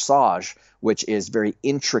world of dressage, which is very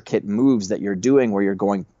intricate moves that you're doing where you're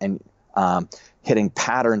going and hitting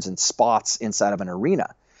patterns and spots inside of an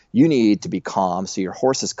arena. You need to be calm, so your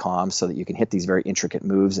horse is calm, so that you can hit these very intricate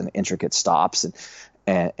moves and intricate stops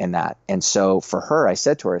and that. And so for her, I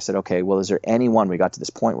said, okay, well, is there anyone, we got to this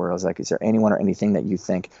point where I was like, is there anyone or anything that you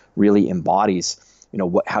think really embodies,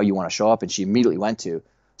 how you want to show up? And she immediately went to,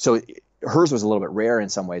 so hers was a little bit rare in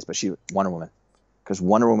some ways, but Wonder Woman, because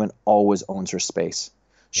Wonder Woman always owns her space.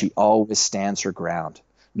 She always stands her ground.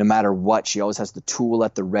 No matter what, she always has the tool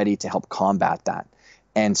at the ready to help combat that.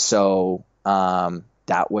 And so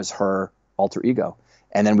that was her alter ego.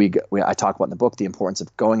 And then I talk about in the book the importance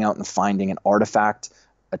of going out and finding an artifact,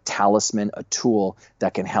 a talisman, a tool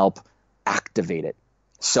that can help activate it.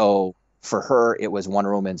 So for her, it was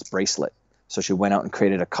Wonder Woman's bracelet. So she went out and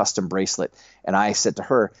created a custom bracelet. And I said to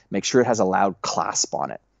her, make sure it has a loud clasp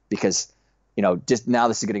on it, because just now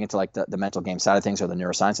this is getting into like the mental game side of things or the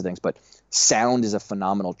neuroscience of things, but sound is a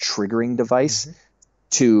phenomenal triggering device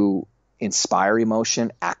to inspire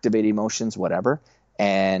emotion, activate emotions, whatever.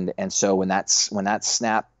 And so when that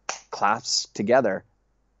snap clasps together,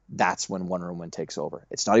 that's when Wonder Woman takes over.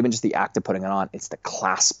 It's not even just the act of putting it on, it's the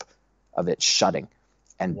clasp of it shutting.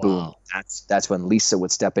 And boom, that's when Lisa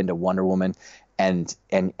would step into Wonder Woman. And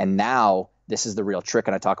now this is the real trick.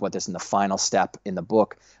 And I talk about this in the final step in the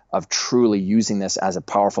book of truly using this as a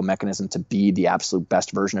powerful mechanism to be the absolute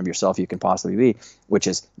best version of yourself you can possibly be, which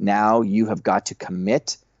is now you have got to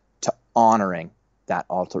commit to honoring that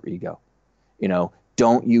alter ego.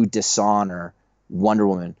 Don't you dishonor Wonder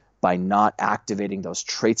Woman by not activating those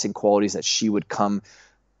traits and qualities that she would come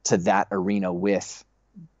to that arena with,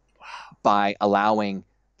 by allowing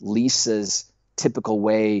Lisa's typical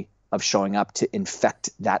way of showing up to infect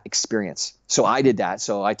that experience. So I did that.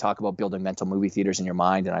 So I talk about building mental movie theaters in your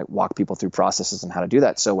mind, and I walk people through processes on how to do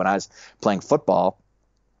that. So when I was playing football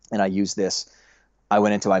and I used this, I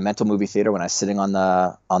went into my mental movie theater when I was sitting on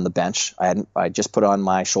the bench. I just put on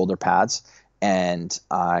my shoulder pads, and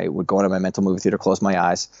I would go into my mental movie theater, close my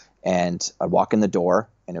eyes, and I'd walk in the door,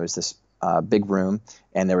 and it was this big room,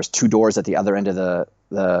 and there was two doors at the other end of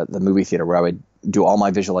the movie theater where I would do all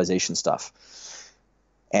my visualization stuff.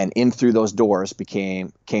 And in through those doors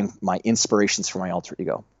came my inspirations for my alter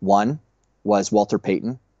ego. One was Walter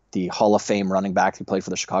Payton, the Hall of Fame running back who played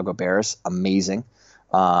for the Chicago Bears, amazing,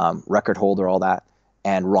 record holder, all that.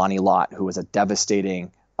 And Ronnie Lott, who was a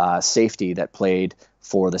devastating safety that played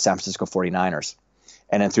for the San Francisco 49ers.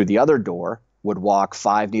 And then through the other door would walk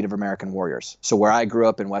 5 Native American warriors. So where I grew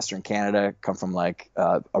up in Western Canada, come from like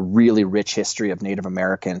a really rich history of Native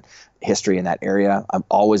American history in that area. I've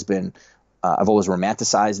always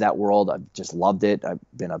romanticized that world. I've just loved it. I've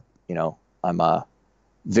been I'm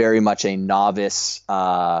very much a novice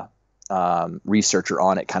researcher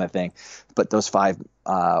on it kind of thing. But those 5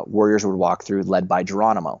 warriors would walk through, led by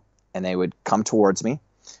Geronimo, and they would come towards me.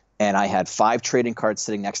 And I had 5 trading cards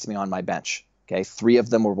sitting next to me on my bench. Okay, 3 of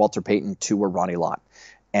them were Walter Payton, 2 were Ronnie Lott.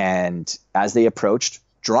 And as they approached,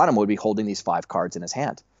 Geronimo would be holding these 5 cards in his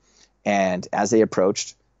hand. And as they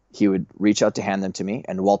approached, he would reach out to hand them to me,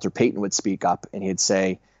 and Walter Payton would speak up, and he'd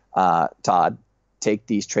say, Todd, take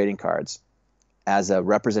these trading cards as a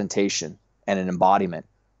representation and an embodiment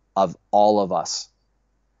of all of us.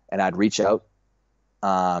 And I'd reach out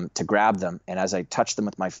to grab them, and as I touched them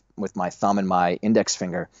with my thumb and my index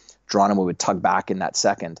finger, Geronimo would tug back in that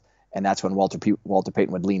second. And that's when Walter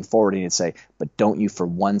Payton would lean forward and he'd say, but don't you for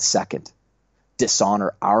 1 second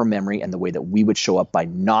dishonor our memory and the way that we would show up by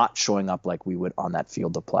not showing up like we would on that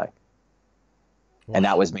field of play. Wow. And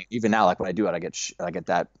that was me. Even now, like when I do it, I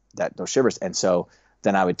get those shivers. And so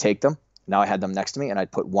then I would take them. Now I had them next to me, and I'd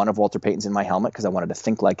put one of Walter Payton's in my helmet because I wanted to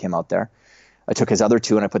think like him out there. I took his other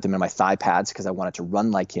 2 and I put them in my thigh pads because I wanted to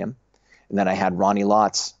run like him. And then I had Ronnie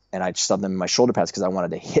Lott's, and I'd shove them in my shoulder pads because I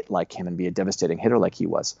wanted to hit like him and be a devastating hitter like he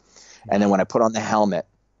was. And then when I put on the helmet,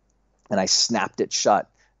 and I snapped it shut,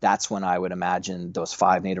 that's when I would imagine those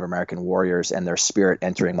 5 Native American warriors and their spirit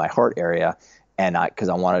entering my heart area. And because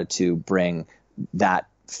I wanted to bring that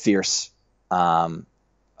fierce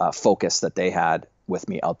focus that they had with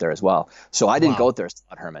me out there as well. So I didn't go out there as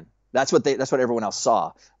Todd Herman. That's what everyone else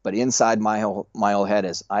saw. But inside my whole head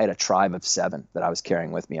is I had a tribe of 7 that I was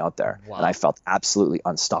carrying with me out there. Wow. And I felt absolutely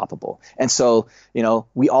unstoppable. And so,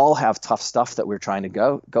 we all have tough stuff that we're trying to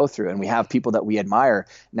go through, and we have people that we admire.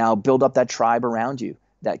 Now build up that tribe around you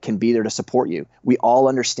that can be there to support you. We all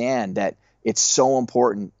understand that it's so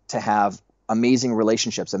important to have amazing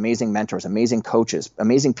relationships, amazing mentors, amazing coaches,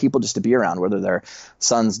 amazing people just to be around, whether they're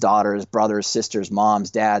sons, daughters, brothers, sisters,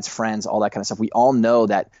 moms, dads, friends, all that kind of stuff. We all know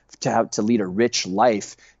that to lead a rich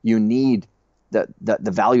life, you need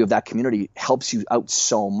the value of that community helps you out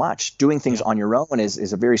so much. Doing things on your own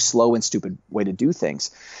is a very slow and stupid way to do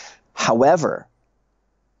things. However,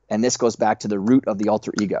 and this goes back to the root of the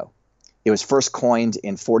alter ego, it was first coined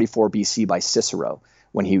in 44 BC by Cicero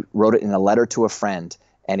when he wrote it in a letter to a friend.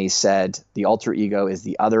 And he said, the alter ego is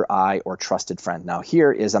the other I or trusted friend. Now,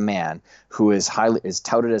 here is a man who is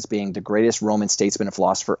touted as being the greatest Roman statesman and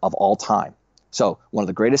philosopher of all time. So one of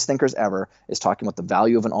the greatest thinkers ever is talking about the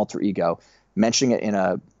value of an alter ego, mentioning it in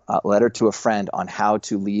a letter to a friend on how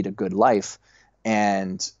to lead a good life.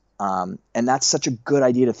 And that's such a good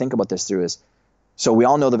idea to think about this through is, so we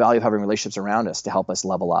all know the value of having relationships around us to help us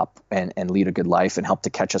level up and lead a good life and help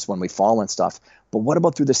to catch us when we fall and stuff. But what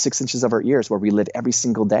about through the 6 inches of our ears where we live every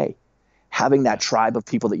single day? Having that tribe of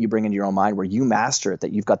people that you bring into your own mind where you master it,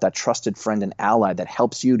 that you've got that trusted friend and ally that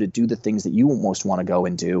helps you to do the things that you most want to go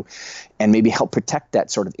and do, and maybe help protect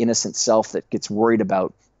that sort of innocent self that gets worried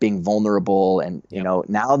about being vulnerable. And,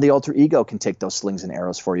 now the alter ego can take those slings and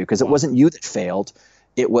arrows for you because it wasn't you that failed.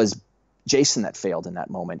 It was Jason that failed in that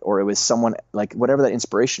moment, or it was someone like whatever that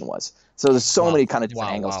inspiration was. So there's so many kind of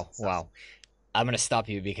different angles. Wow. I'm going to stop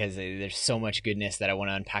you because there's so much goodness that I want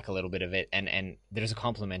to unpack a little bit of it. And there's a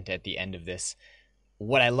compliment at the end of this.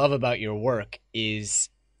 What I love about your work is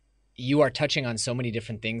you are touching on so many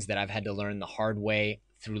different things that I've had to learn the hard way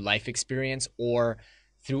through life experience or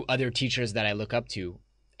through other teachers that I look up to.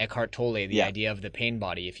 Eckhart Tolle, the idea of the pain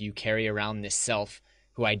body. If you carry around this self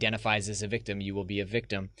who identifies as a victim, you will be a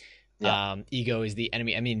victim. Ego is the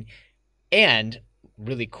enemy. I mean, and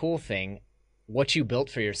really cool thing, what you built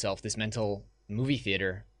for yourself, this mental movie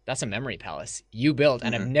theater, that's a memory palace you built.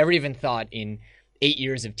 And I've never even thought in 8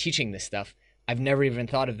 years of teaching this stuff, I've never even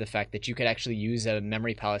thought of the fact that you could actually use a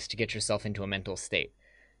memory palace to get yourself into a mental state.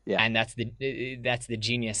 Yeah. And that's the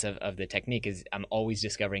genius of the technique is I'm always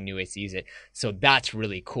discovering new ways to use it. So that's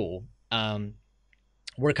really cool.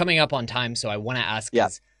 We're coming up on time, so I want to ask,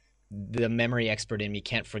 the memory expert in me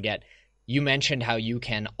can't forget. You mentioned how you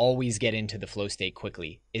can always get into the flow state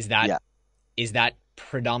quickly. Is that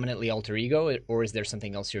predominantly alter ego, or is there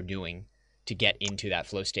something else you're doing to get into that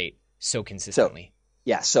flow state so consistently?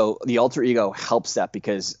 So the alter ego helps that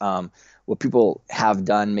because what people have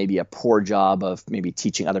done maybe a poor job of maybe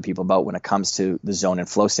teaching other people about when it comes to the zone and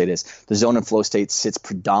flow state is the zone and flow state sits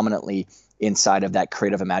predominantly inside of that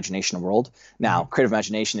creative imagination world. Now, creative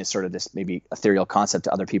imagination is sort of this maybe ethereal concept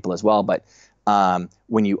to other people as well, but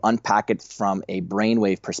when you unpack it from a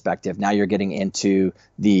brainwave perspective, now you're getting into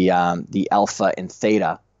the alpha and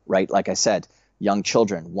theta, right? Like I said, young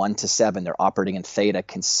children, 1 to 7, they're operating in theta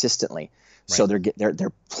consistently. Right. So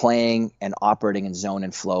they're playing and operating in zone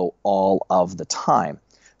and flow all of the time.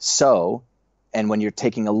 So, and when you're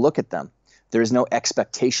taking a look at them, there is no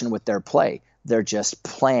expectation with their play. They're just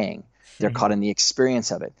playing. They're caught in the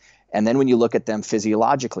experience of it. And then when you look at them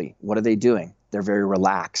physiologically, what are they doing? They're very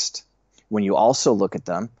relaxed. When you also look at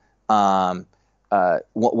them, one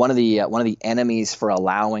of the enemies for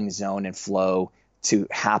allowing zone and flow to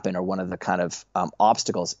happen, or one of the kind of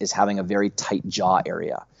obstacles, is having a very tight jaw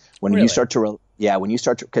area. When you start to,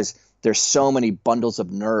 because there's so many bundles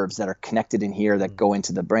of nerves that are connected in here that go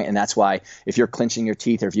into the brain. And that's why if you're clenching your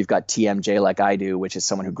teeth, or if you've got TMJ like I do, which is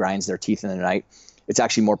someone who grinds their teeth in the night, it's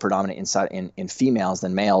actually more predominant in females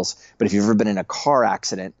than males. But if you've ever been in a car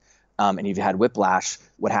accident and you've had whiplash,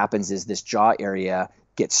 what happens is this jaw area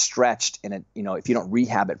gets stretched, and it, if you don't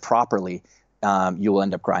rehab it properly, you will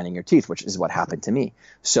end up grinding your teeth, which is what happened to me.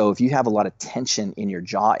 So if you have a lot of tension in your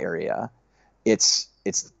jaw area, it's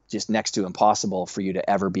just next to impossible for you to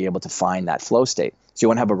ever be able to find that flow state. So you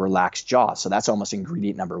want to have a relaxed jaw. So that's almost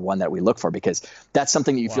ingredient number 1 that we look for, because that's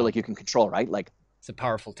something that you feel like you can control, right? Like, it's a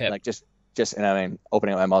powerful tip. Like just and I mean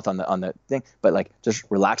opening my mouth on the thing, but like just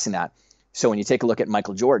relaxing that. So when you take a look at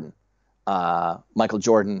Michael Jordan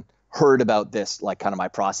heard about this, like kind of my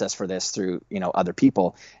process for this through other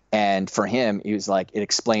people, and for him, he was like, it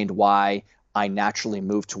explained why I naturally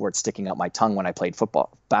moved towards sticking out my tongue when I played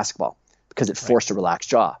basketball, because it forced a relaxed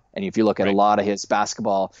jaw. And if you look at a lot of his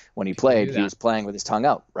basketball when he played, he was playing with his tongue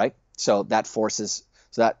out, right? So that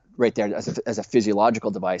right there as a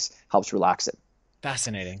physiological device helps relax it.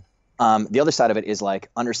 Fascinating. The other side of it is like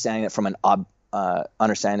understanding it from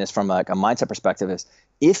understanding this from like a mindset perspective is,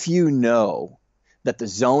 if you know that the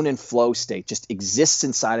zone and flow state just exists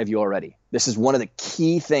inside of you already. This is one of the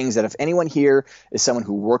key things that if anyone here is someone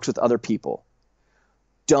who works with other people,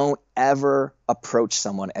 don't ever approach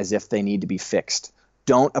someone as if they need to be fixed.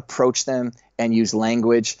 Don't approach them and use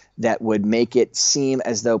language that would make it seem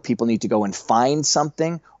as though people need to go and find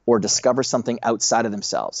something or discover something outside of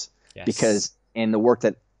themselves. Yes. Because in the work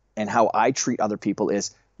that and how I treat other people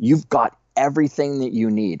is, you've got everything that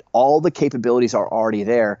you need. All the capabilities are already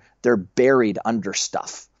there. They're buried under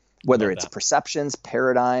stuff, whether it's perceptions,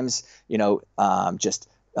 paradigms, just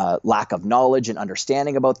lack of knowledge and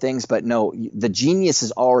understanding about things. But no, the genius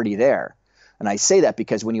is already there. And I say that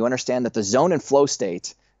because when you understand that the zone and flow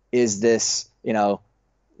state is this,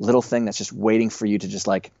 little thing that's just waiting for you to just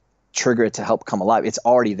like trigger it to help come alive. It's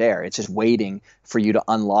already there. It's just waiting for you to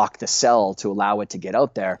unlock the cell to allow it to get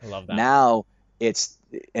out there. I love that. Now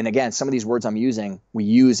and again, some of these words I'm using, we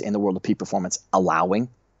use in the world of peak performance: allowing,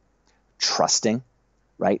 trusting,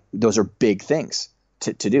 right? Those are big things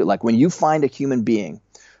to do. Like when you find a human being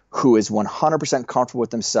who is 100% comfortable with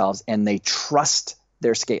themselves and they trust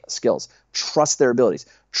their skills, trust their abilities,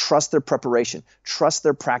 trust their preparation, trust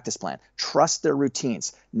their practice plan, trust their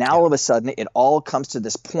routines. Now all of a sudden it all comes to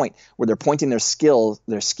this point where they're pointing their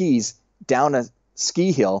skis down a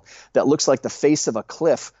ski hill that looks like the face of a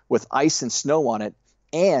cliff with ice and snow on it.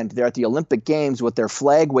 And they're at the Olympic Games with their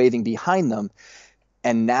flag waving behind them.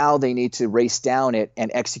 And now they need to race down it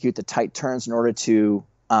and execute the tight turns in order to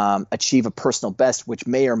achieve a personal best, which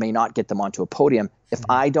may or may not get them onto a podium. If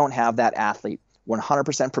I don't have that athlete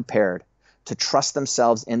 100% prepared to trust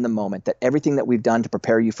themselves in the moment, that everything that we've done to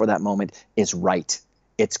prepare you for that moment is right,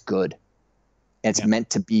 it's good, and it's meant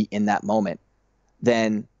to be in that moment,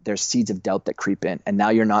 then there's seeds of doubt that creep in. And now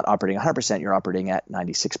you're not operating 100%, you're operating at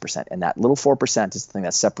 96%. And that little 4% is the thing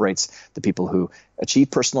that separates the people who achieve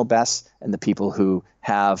personal bests and the people who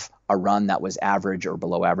have a run that was average or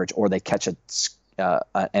below average, or they catch an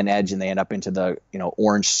edge and they end up into the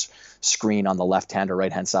orange screen on the left-hand or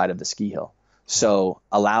right-hand side of the ski hill. So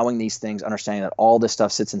allowing these things, understanding that all this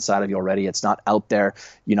stuff sits inside of you already. It's not out there.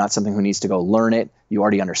 You're not something who needs to go learn it. You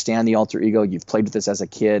already understand the alter ego. You've played with this as a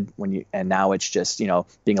kid and now it's just, being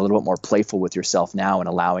a little bit more playful with yourself now and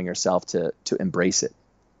allowing yourself to embrace it.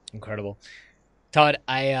 Incredible. Todd,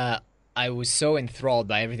 I was so enthralled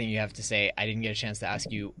by everything you have to say. I didn't get a chance to ask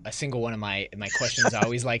you a single one of my questions I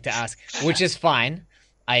always like to ask, which is fine.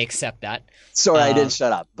 I accept that. Sorry, I didn't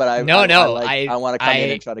shut up, but I want to come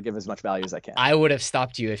in and try to give as much value as I can. I would have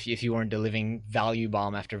stopped you if you weren't delivering value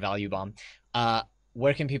bomb after value bomb.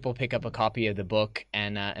 Where can people pick up a copy of the book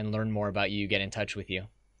and learn more about you, get in touch with you?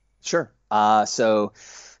 Sure. So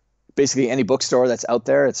basically any bookstore that's out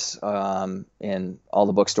there, it's in all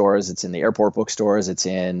the bookstores. It's in the airport bookstores. It's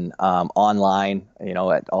in online,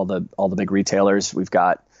 at all the big retailers. We've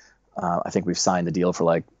got, I think we've signed the deal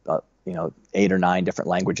for 8 or 9 different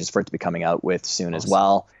languages for it to be coming out with soon as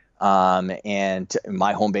well. And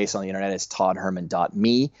my home base on the internet is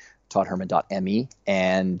toddherman.me, toddherman.me.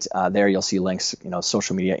 And there you'll see links,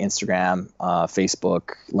 social media, Instagram,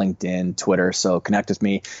 Facebook, LinkedIn, Twitter. So connect with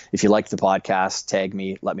me. If you liked the podcast, tag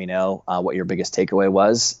me, let me know what your biggest takeaway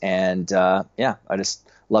was. And I just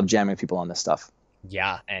love jamming people on this stuff.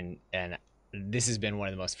 Yeah. And this has been one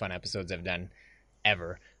of the most fun episodes I've done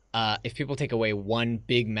ever. If people take away one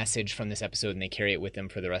big message from this episode and they carry it with them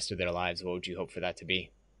for the rest of their lives, what would you hope for that to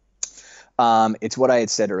be? It's what I had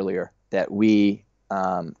said earlier, that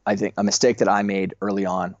I think a mistake that I made early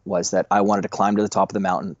on was that I wanted to climb to the top of the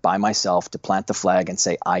mountain by myself to plant the flag and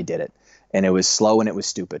say, I did it. And it was slow and it was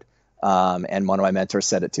stupid. And one of my mentors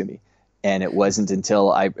said it to me. And it wasn't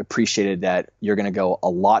until I appreciated that you're going to go a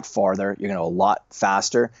lot farther, you're going to go a lot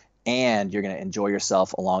faster, and you're going to enjoy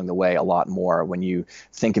yourself along the way a lot more when you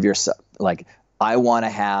think of yourself. Like, I want to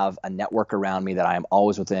have a network around me that I am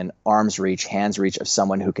always within arm's reach, hands reach of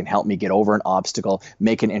someone who can help me get over an obstacle,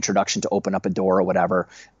 make an introduction to open up a door or whatever.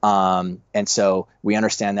 And so we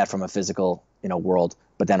understand that from a physical, world,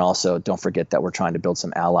 but then also don't forget that we're trying to build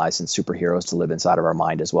some allies and superheroes to live inside of our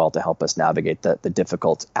mind as well to help us navigate the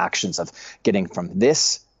difficult actions of getting from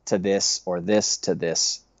this to this or this to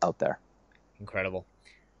this out there. Incredible.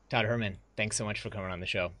 Todd Herman, thanks so much for coming on the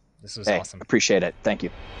show. This was awesome. Appreciate it. Thank you.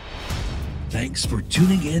 Thanks for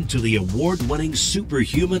tuning in to the award-winning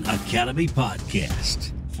SuperHuman Academy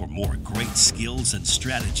podcast. For more great skills and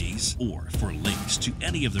strategies, or for links to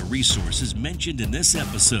any of the resources mentioned in this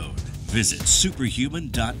episode, visit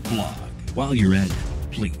superhuman.blog. While you're at it,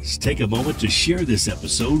 please take a moment to share this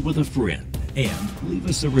episode with a friend and leave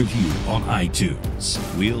us a review on iTunes.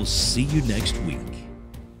 We'll see you next week.